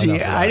watch the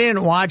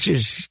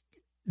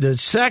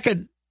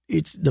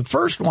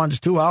first one's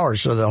 2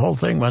 hours, so the whole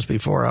thing must be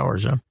 4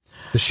 hours, huh?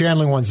 The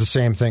Shandling one's the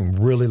same thing,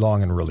 really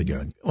long and really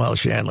good. Well,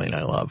 Shandling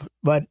I love,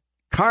 but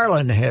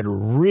Carlin had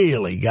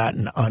really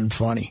gotten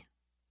unfunny.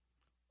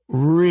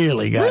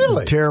 Really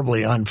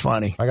terribly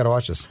unfunny. I got to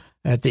watch this.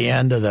 At the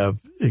end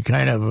of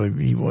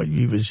he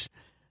was,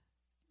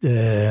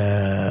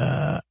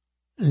 and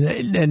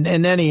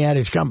then he had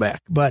his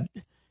comeback. But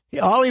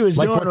all he was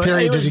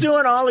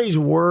doing all these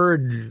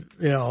word,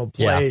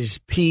 plays,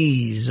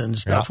 peas and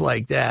stuff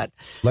like that.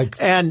 Like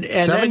and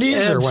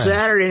 70s or when?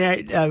 Saturday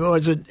night,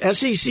 was it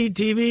SEC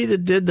TV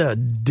that did the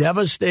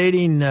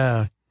devastating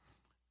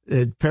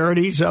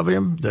parodies of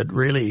him that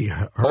really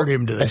hurt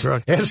him to the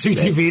truck.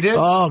 SCTV did?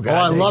 Oh,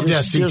 God. I loved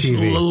SCTV.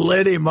 Just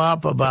lit him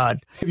up about.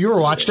 Have you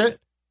ever watched it?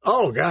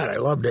 Oh, God, I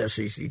loved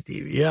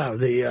SCTV. Yeah,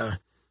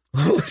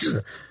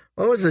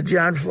 what was the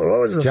John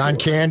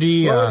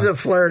Candy? What was the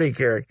Flaherty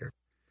character?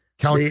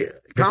 The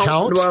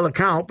Count? Well, the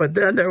Count, but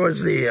then there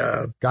was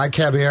the... Guy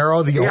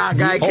Caballero,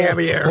 Guy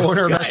Caballero.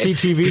 Owner of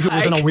SCTV who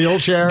was in a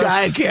wheelchair.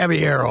 Guy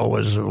Caballero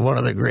was one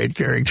of the great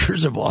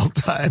characters of all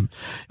time.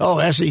 Oh,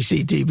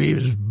 SCTV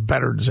was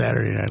better than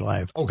Saturday Night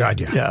Live. Oh,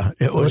 God, yeah. Yeah,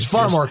 it was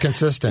far more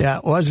consistent.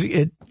 Yeah,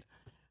 it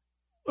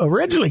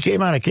originally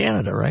came out of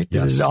Canada, right?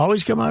 Yes. Did it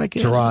always come out of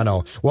Canada?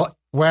 Toronto.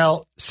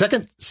 Well,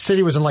 Second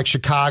City was in like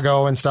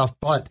Chicago and stuff,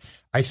 but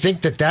I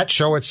think that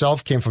show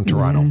itself came from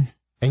Toronto. Mm-hmm.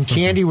 And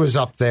Candy was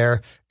up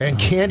there, and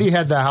Candy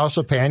had the House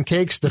of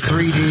Pancakes, the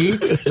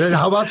 3D.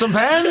 How about some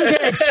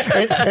pancakes?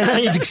 And then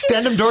he'd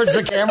extend them towards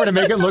the camera to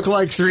make it look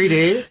like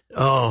 3D.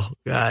 Oh,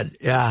 God.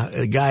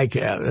 Yeah. Guy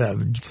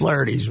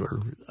Flaherty's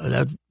were...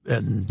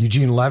 and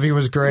Eugene Levy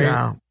was great.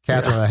 Yeah,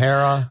 Catherine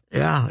O'Hara.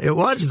 Yeah, it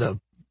was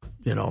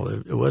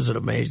it wasn't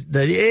amazing.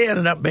 They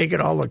ended up making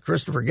all the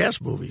Christopher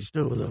Guest movies,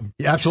 too.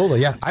 Yeah, absolutely,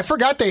 yeah. I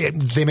forgot they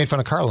made fun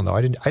of Carlin, though.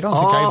 I don't think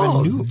I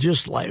even knew.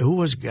 Just like, who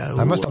was guy?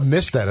 I must have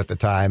missed that at the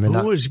time.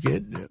 Who was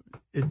good?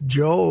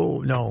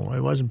 Joe? No,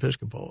 it wasn't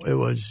Piscopo. It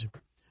was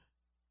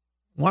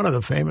one of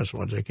the famous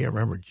ones. I can't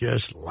remember.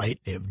 Just lighting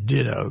him.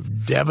 Did a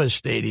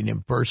devastating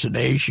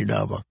impersonation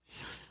of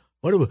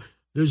him.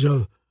 There's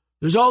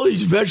all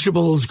these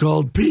vegetables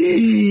called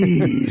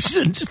peas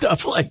and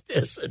stuff like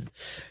this. And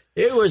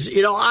it was,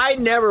 I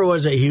never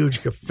was a huge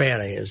fan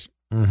of his.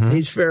 Mm-hmm.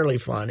 He's fairly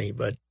funny,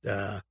 but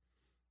I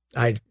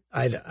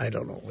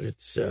don't know.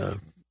 It's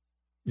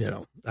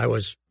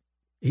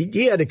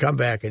he had to come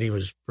back, and he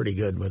was pretty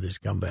good with his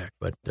comeback.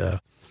 But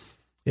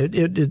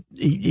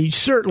he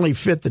certainly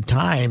fit the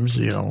times,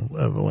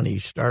 of when he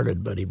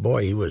started. But he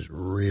was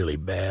really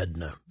bad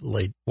in the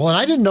late. Well, and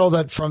I didn't know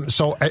that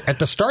so at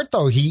the start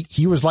though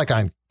he was like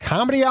on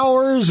Comedy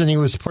Hours, and he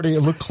was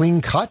looked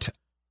clean cut.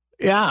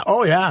 Yeah.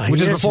 Oh, yeah. Which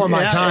is before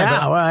my time.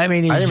 Yeah. Well, I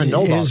mean, I didn't even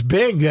know about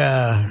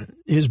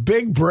his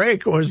big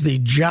break was the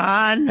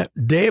John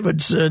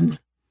Davidson.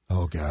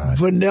 Oh, God.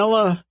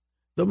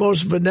 The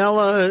most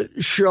vanilla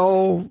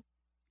show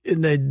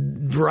in the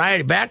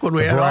variety. Back when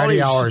we had all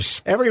these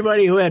hours.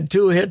 Everybody who had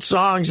 2 hit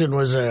songs and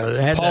was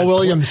had Paul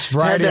Williams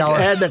variety hour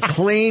had the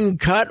clean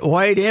cut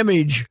white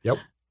image. Yep.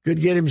 Could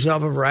get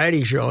himself a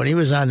variety show, and he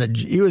was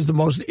the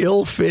most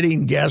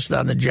ill-fitting guest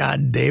on the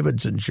John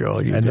Davidson show.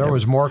 And there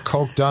was more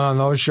coke done on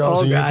those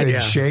shows than you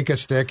could shake a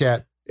stick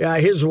at. Yeah,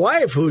 his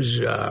wife,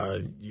 who's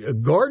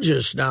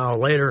gorgeous now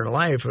later in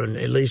life, and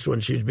at least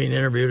when she's being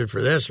interviewed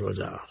for this, was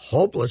a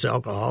hopeless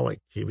alcoholic.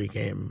 She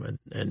became,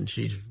 and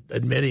she's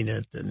admitting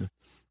it, and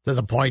to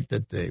the point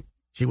that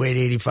she weighed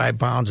 85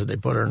 pounds, and they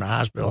put her in the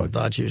hospital and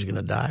thought she was going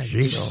to die.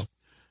 Jeez. So,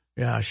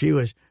 yeah, she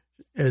was.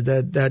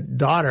 That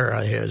daughter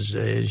of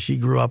his, she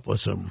grew up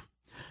with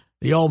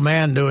the old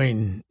man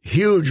doing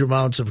huge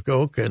amounts of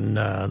coke, and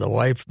the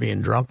wife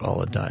being drunk all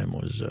the time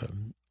was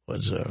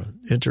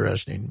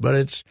interesting. But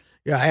it's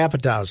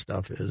Apatow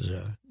stuff is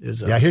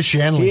his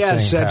Shanley. He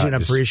has thing, such an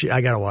appreciation.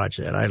 I got to watch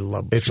that. I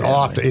love it's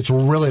Shanley. It's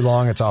really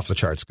long. It's off the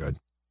charts good.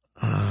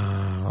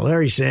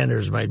 Larry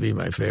Sanders might be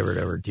my favorite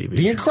ever TV.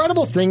 The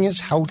incredible thing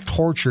is how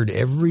tortured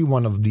every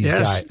one of these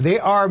guys. They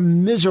are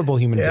miserable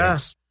human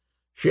beings.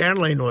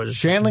 Shandling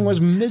was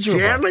miserable.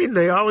 Shandling,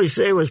 they always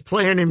say, was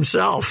playing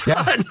himself.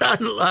 Yeah.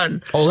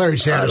 Larry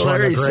Sanders.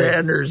 Larry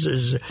Sanders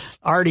is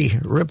Artie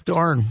Rip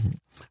Torn.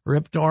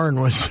 Rip Torn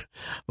was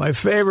my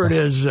favorite.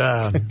 Is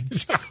the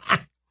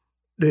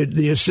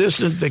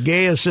assistant, the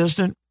gay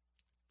assistant,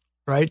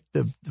 right?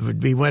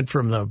 We went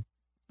from the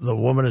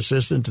woman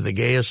assistant to the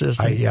gay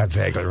assistant. I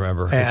vaguely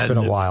remember. It's been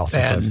a while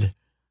since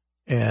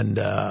and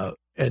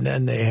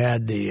then they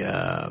had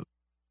the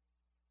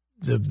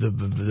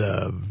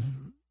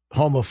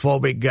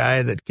homophobic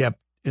guy that kept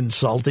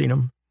insulting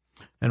him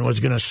and was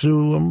going to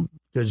sue him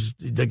because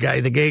the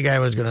gay guy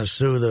was going to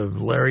sue the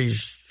Larry's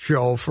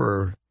show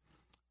for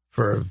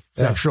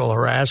sexual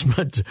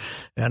harassment,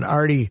 and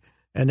Artie,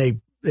 and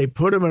they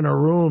put him in a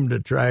room to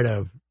try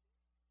to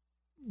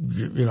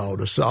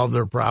to solve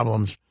their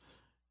problems,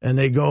 and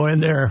they go in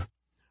there,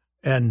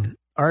 and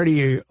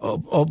Artie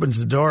opens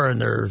the door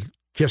and they're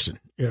kissing,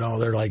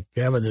 they're like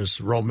having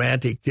this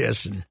romantic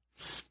kiss,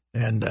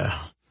 and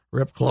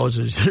Rip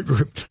closes.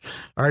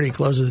 Artie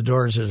closes the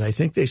door and says, "I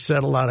think they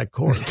settled out of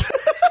court."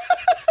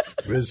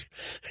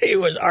 He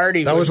was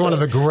Artie. That was one of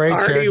the great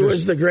Artie characters.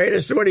 was the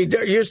greatest. When he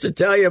used to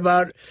tell you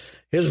about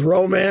his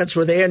romance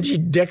with Angie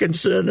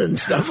Dickinson and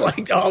stuff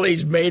like all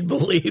these made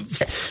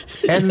believe.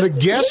 And the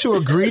guests who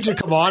agreed to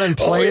come on and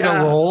play the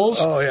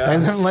roles. Oh, yeah.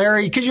 And then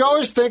Larry, because you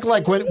always think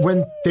like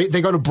when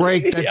they go to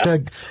break that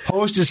the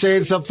host is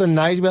saying something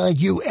nice, be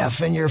like, "You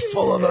effing, you're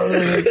full of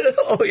it."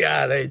 Oh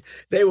yeah,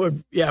 they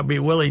would be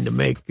willing to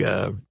make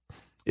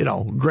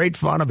great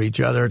fun of each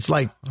other. It's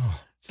like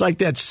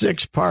that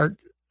 6-part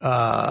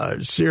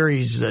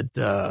series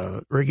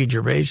that Ricky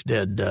Gervais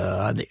did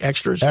on the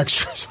Extras.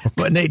 Extras.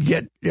 When they'd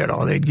get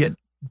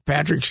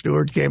Patrick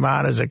Stewart came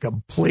out as a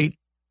complete,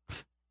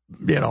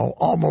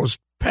 almost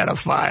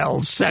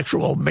pedophile,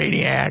 sexual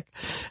maniac.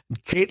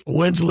 Kate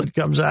Winslet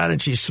comes out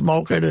and she's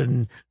smoking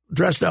and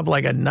dressed up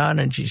like a nun,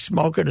 and she's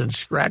smoking and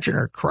scratching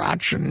her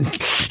crotch and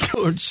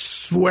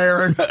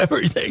swearing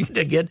everything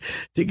to get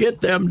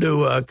them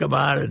to come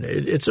on. And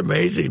it's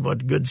amazing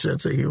what good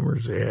sense of humor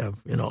they have.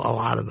 A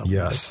lot of them.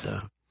 Yes.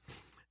 But,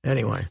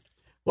 anyway.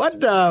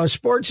 What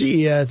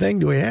sportsy thing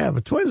do we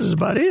have? Twins is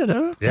about it,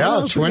 huh?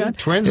 Yeah,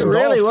 Twins. It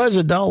really was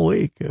a dull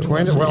week.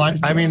 Twins. Well,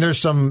 I mean, there's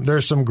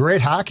some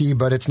great hockey,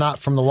 but it's not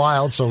from the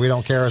Wild, so we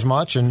don't care as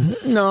much. And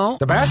no,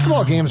 the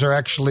basketball games are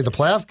actually the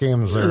playoff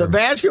games. The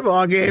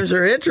basketball games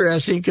are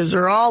interesting because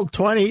they're all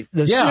 20.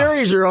 The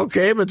series are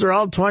okay, but they're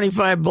all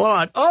 25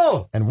 blowout.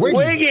 Oh, and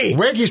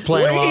Wiggy's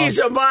playing. Wiggy's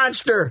a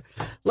monster.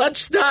 Let's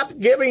stop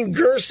giving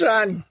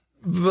Gerson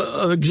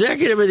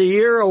Executive of the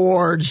Year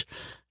awards,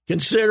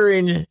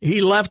 considering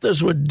he left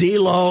us with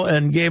D'Lo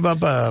and gave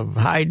up a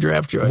high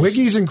draft choice.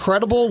 Wiggy's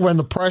incredible when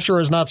the pressure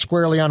is not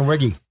squarely on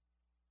Wiggy.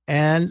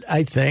 And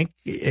I think,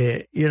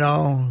 you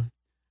know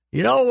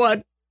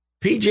what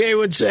PJ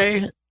would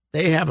say?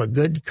 They have a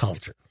good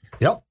culture.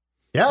 Yep.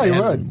 Yeah, he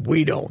would.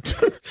 We don't.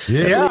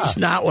 Yeah. At least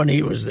not when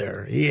he was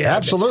there.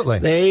 Absolutely.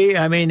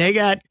 They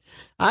got,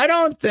 I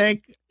don't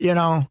think,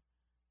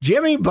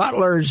 Jimmy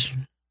Butler's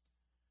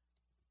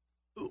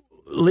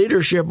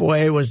leadership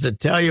way was to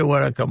tell you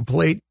what a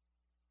complete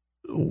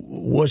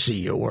wussy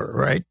you were,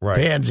 right?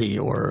 Pansy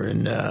you were,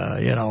 and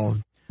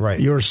right.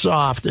 You were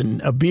soft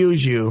and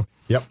abuse you.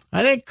 Yep.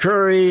 I think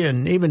Curry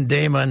and even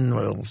Damon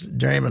will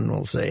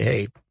say,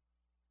 "Hey,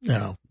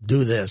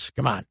 do this.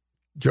 Come on,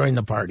 join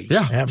the party.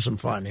 Yeah, have some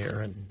fun here."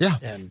 And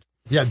and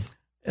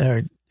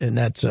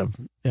that's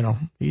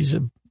he's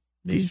the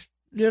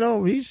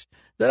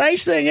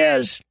nice thing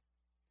is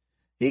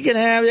they can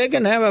have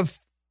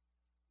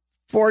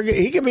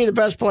he can be the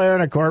best player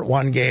in a court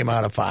 1 game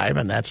out of 5,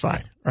 and that's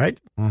fine, right?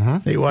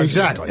 Mm-hmm. He was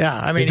exactly. Yeah,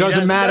 I mean, it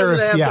doesn't matter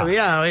if he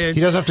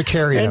doesn't have to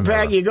carry it. In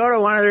fact, you go to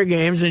one of their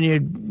games and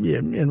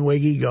and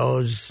Wiggy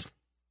goes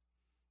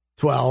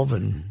 12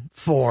 and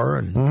 4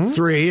 and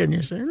 3, and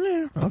you say,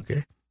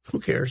 okay, who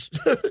cares?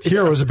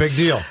 Here was a big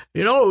deal.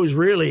 Who's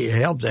really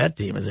helped that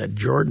team is that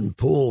Jordan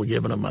Poole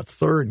giving him a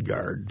third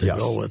guard to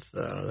go with.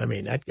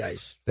 That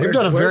guy's. They've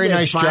done a very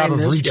nice job of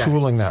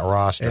retooling that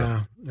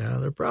roster. Yeah,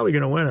 they're probably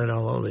going to win it,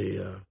 although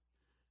the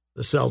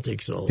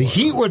Celtics will. The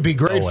Heat would be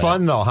great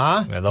fun, though,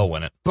 huh? Yeah, they'll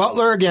win it.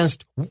 Butler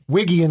against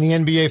Wiggy in the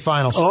NBA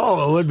Finals.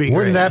 Oh, it would be.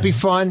 Wouldn't that be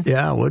fun?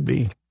 Yeah, it would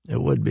be.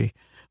 It would be.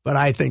 But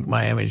I think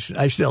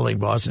I still think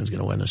Boston's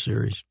going to win the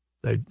series.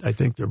 I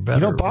think they're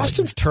better.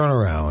 Boston's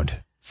turnaround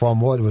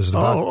from what was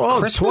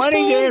about 20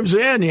 games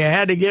in, you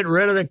had to get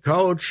rid of the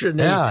coach, and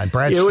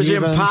Brad it was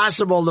Stevens.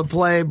 Impossible to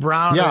play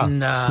Brown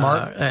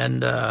Smart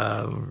and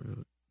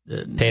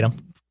Tatum.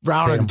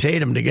 And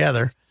Tatum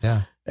together.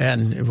 Yeah.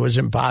 And it was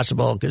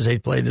impossible because they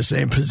played the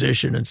same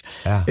position. And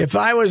if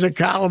I was a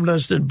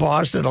columnist in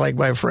Boston, like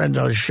my friend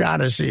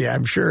O'Shaughnessy,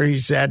 I'm sure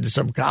he's had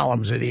some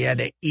columns that he had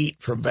to eat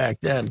from back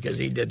then because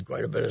he did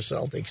quite a bit of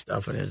Celtic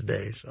stuff in his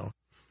day. So,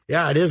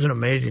 it is an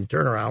amazing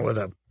turnaround with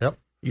a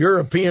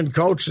European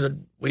coach that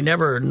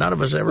none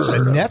of us ever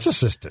heard of. A Nets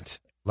assistant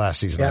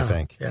last season, I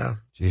think. Yeah.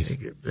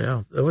 Jeez.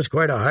 Yeah. It was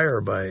quite a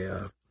hire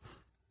by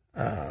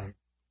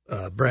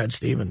Brad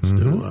Stevens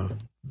to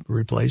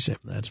replace him,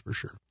 that's for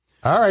sure.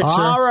 All right,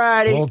 sir. All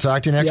righty. We'll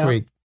talk to you next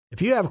week.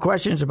 If you have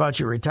questions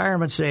about your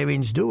retirement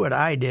savings, do what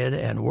I did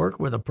and work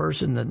with a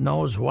person that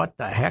knows what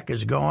the heck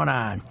is going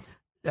on.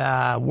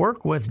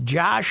 Work with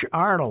Josh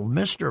Arnold,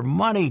 Mr.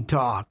 Money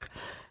Talk.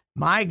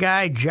 My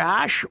guy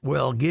Josh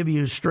will give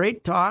you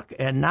straight talk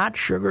and not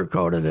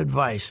sugar-coated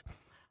advice.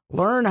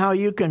 Learn how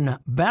you can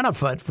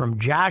benefit from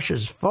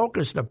Josh's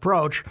focused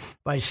approach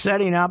by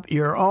setting up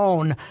your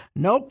own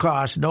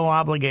no-cost,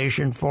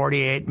 no-obligation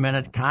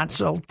 48-minute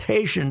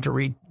consultation to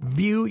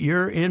review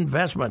your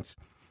investments.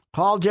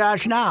 Call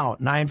Josh now,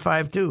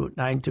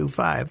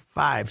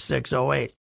 952-925-5608.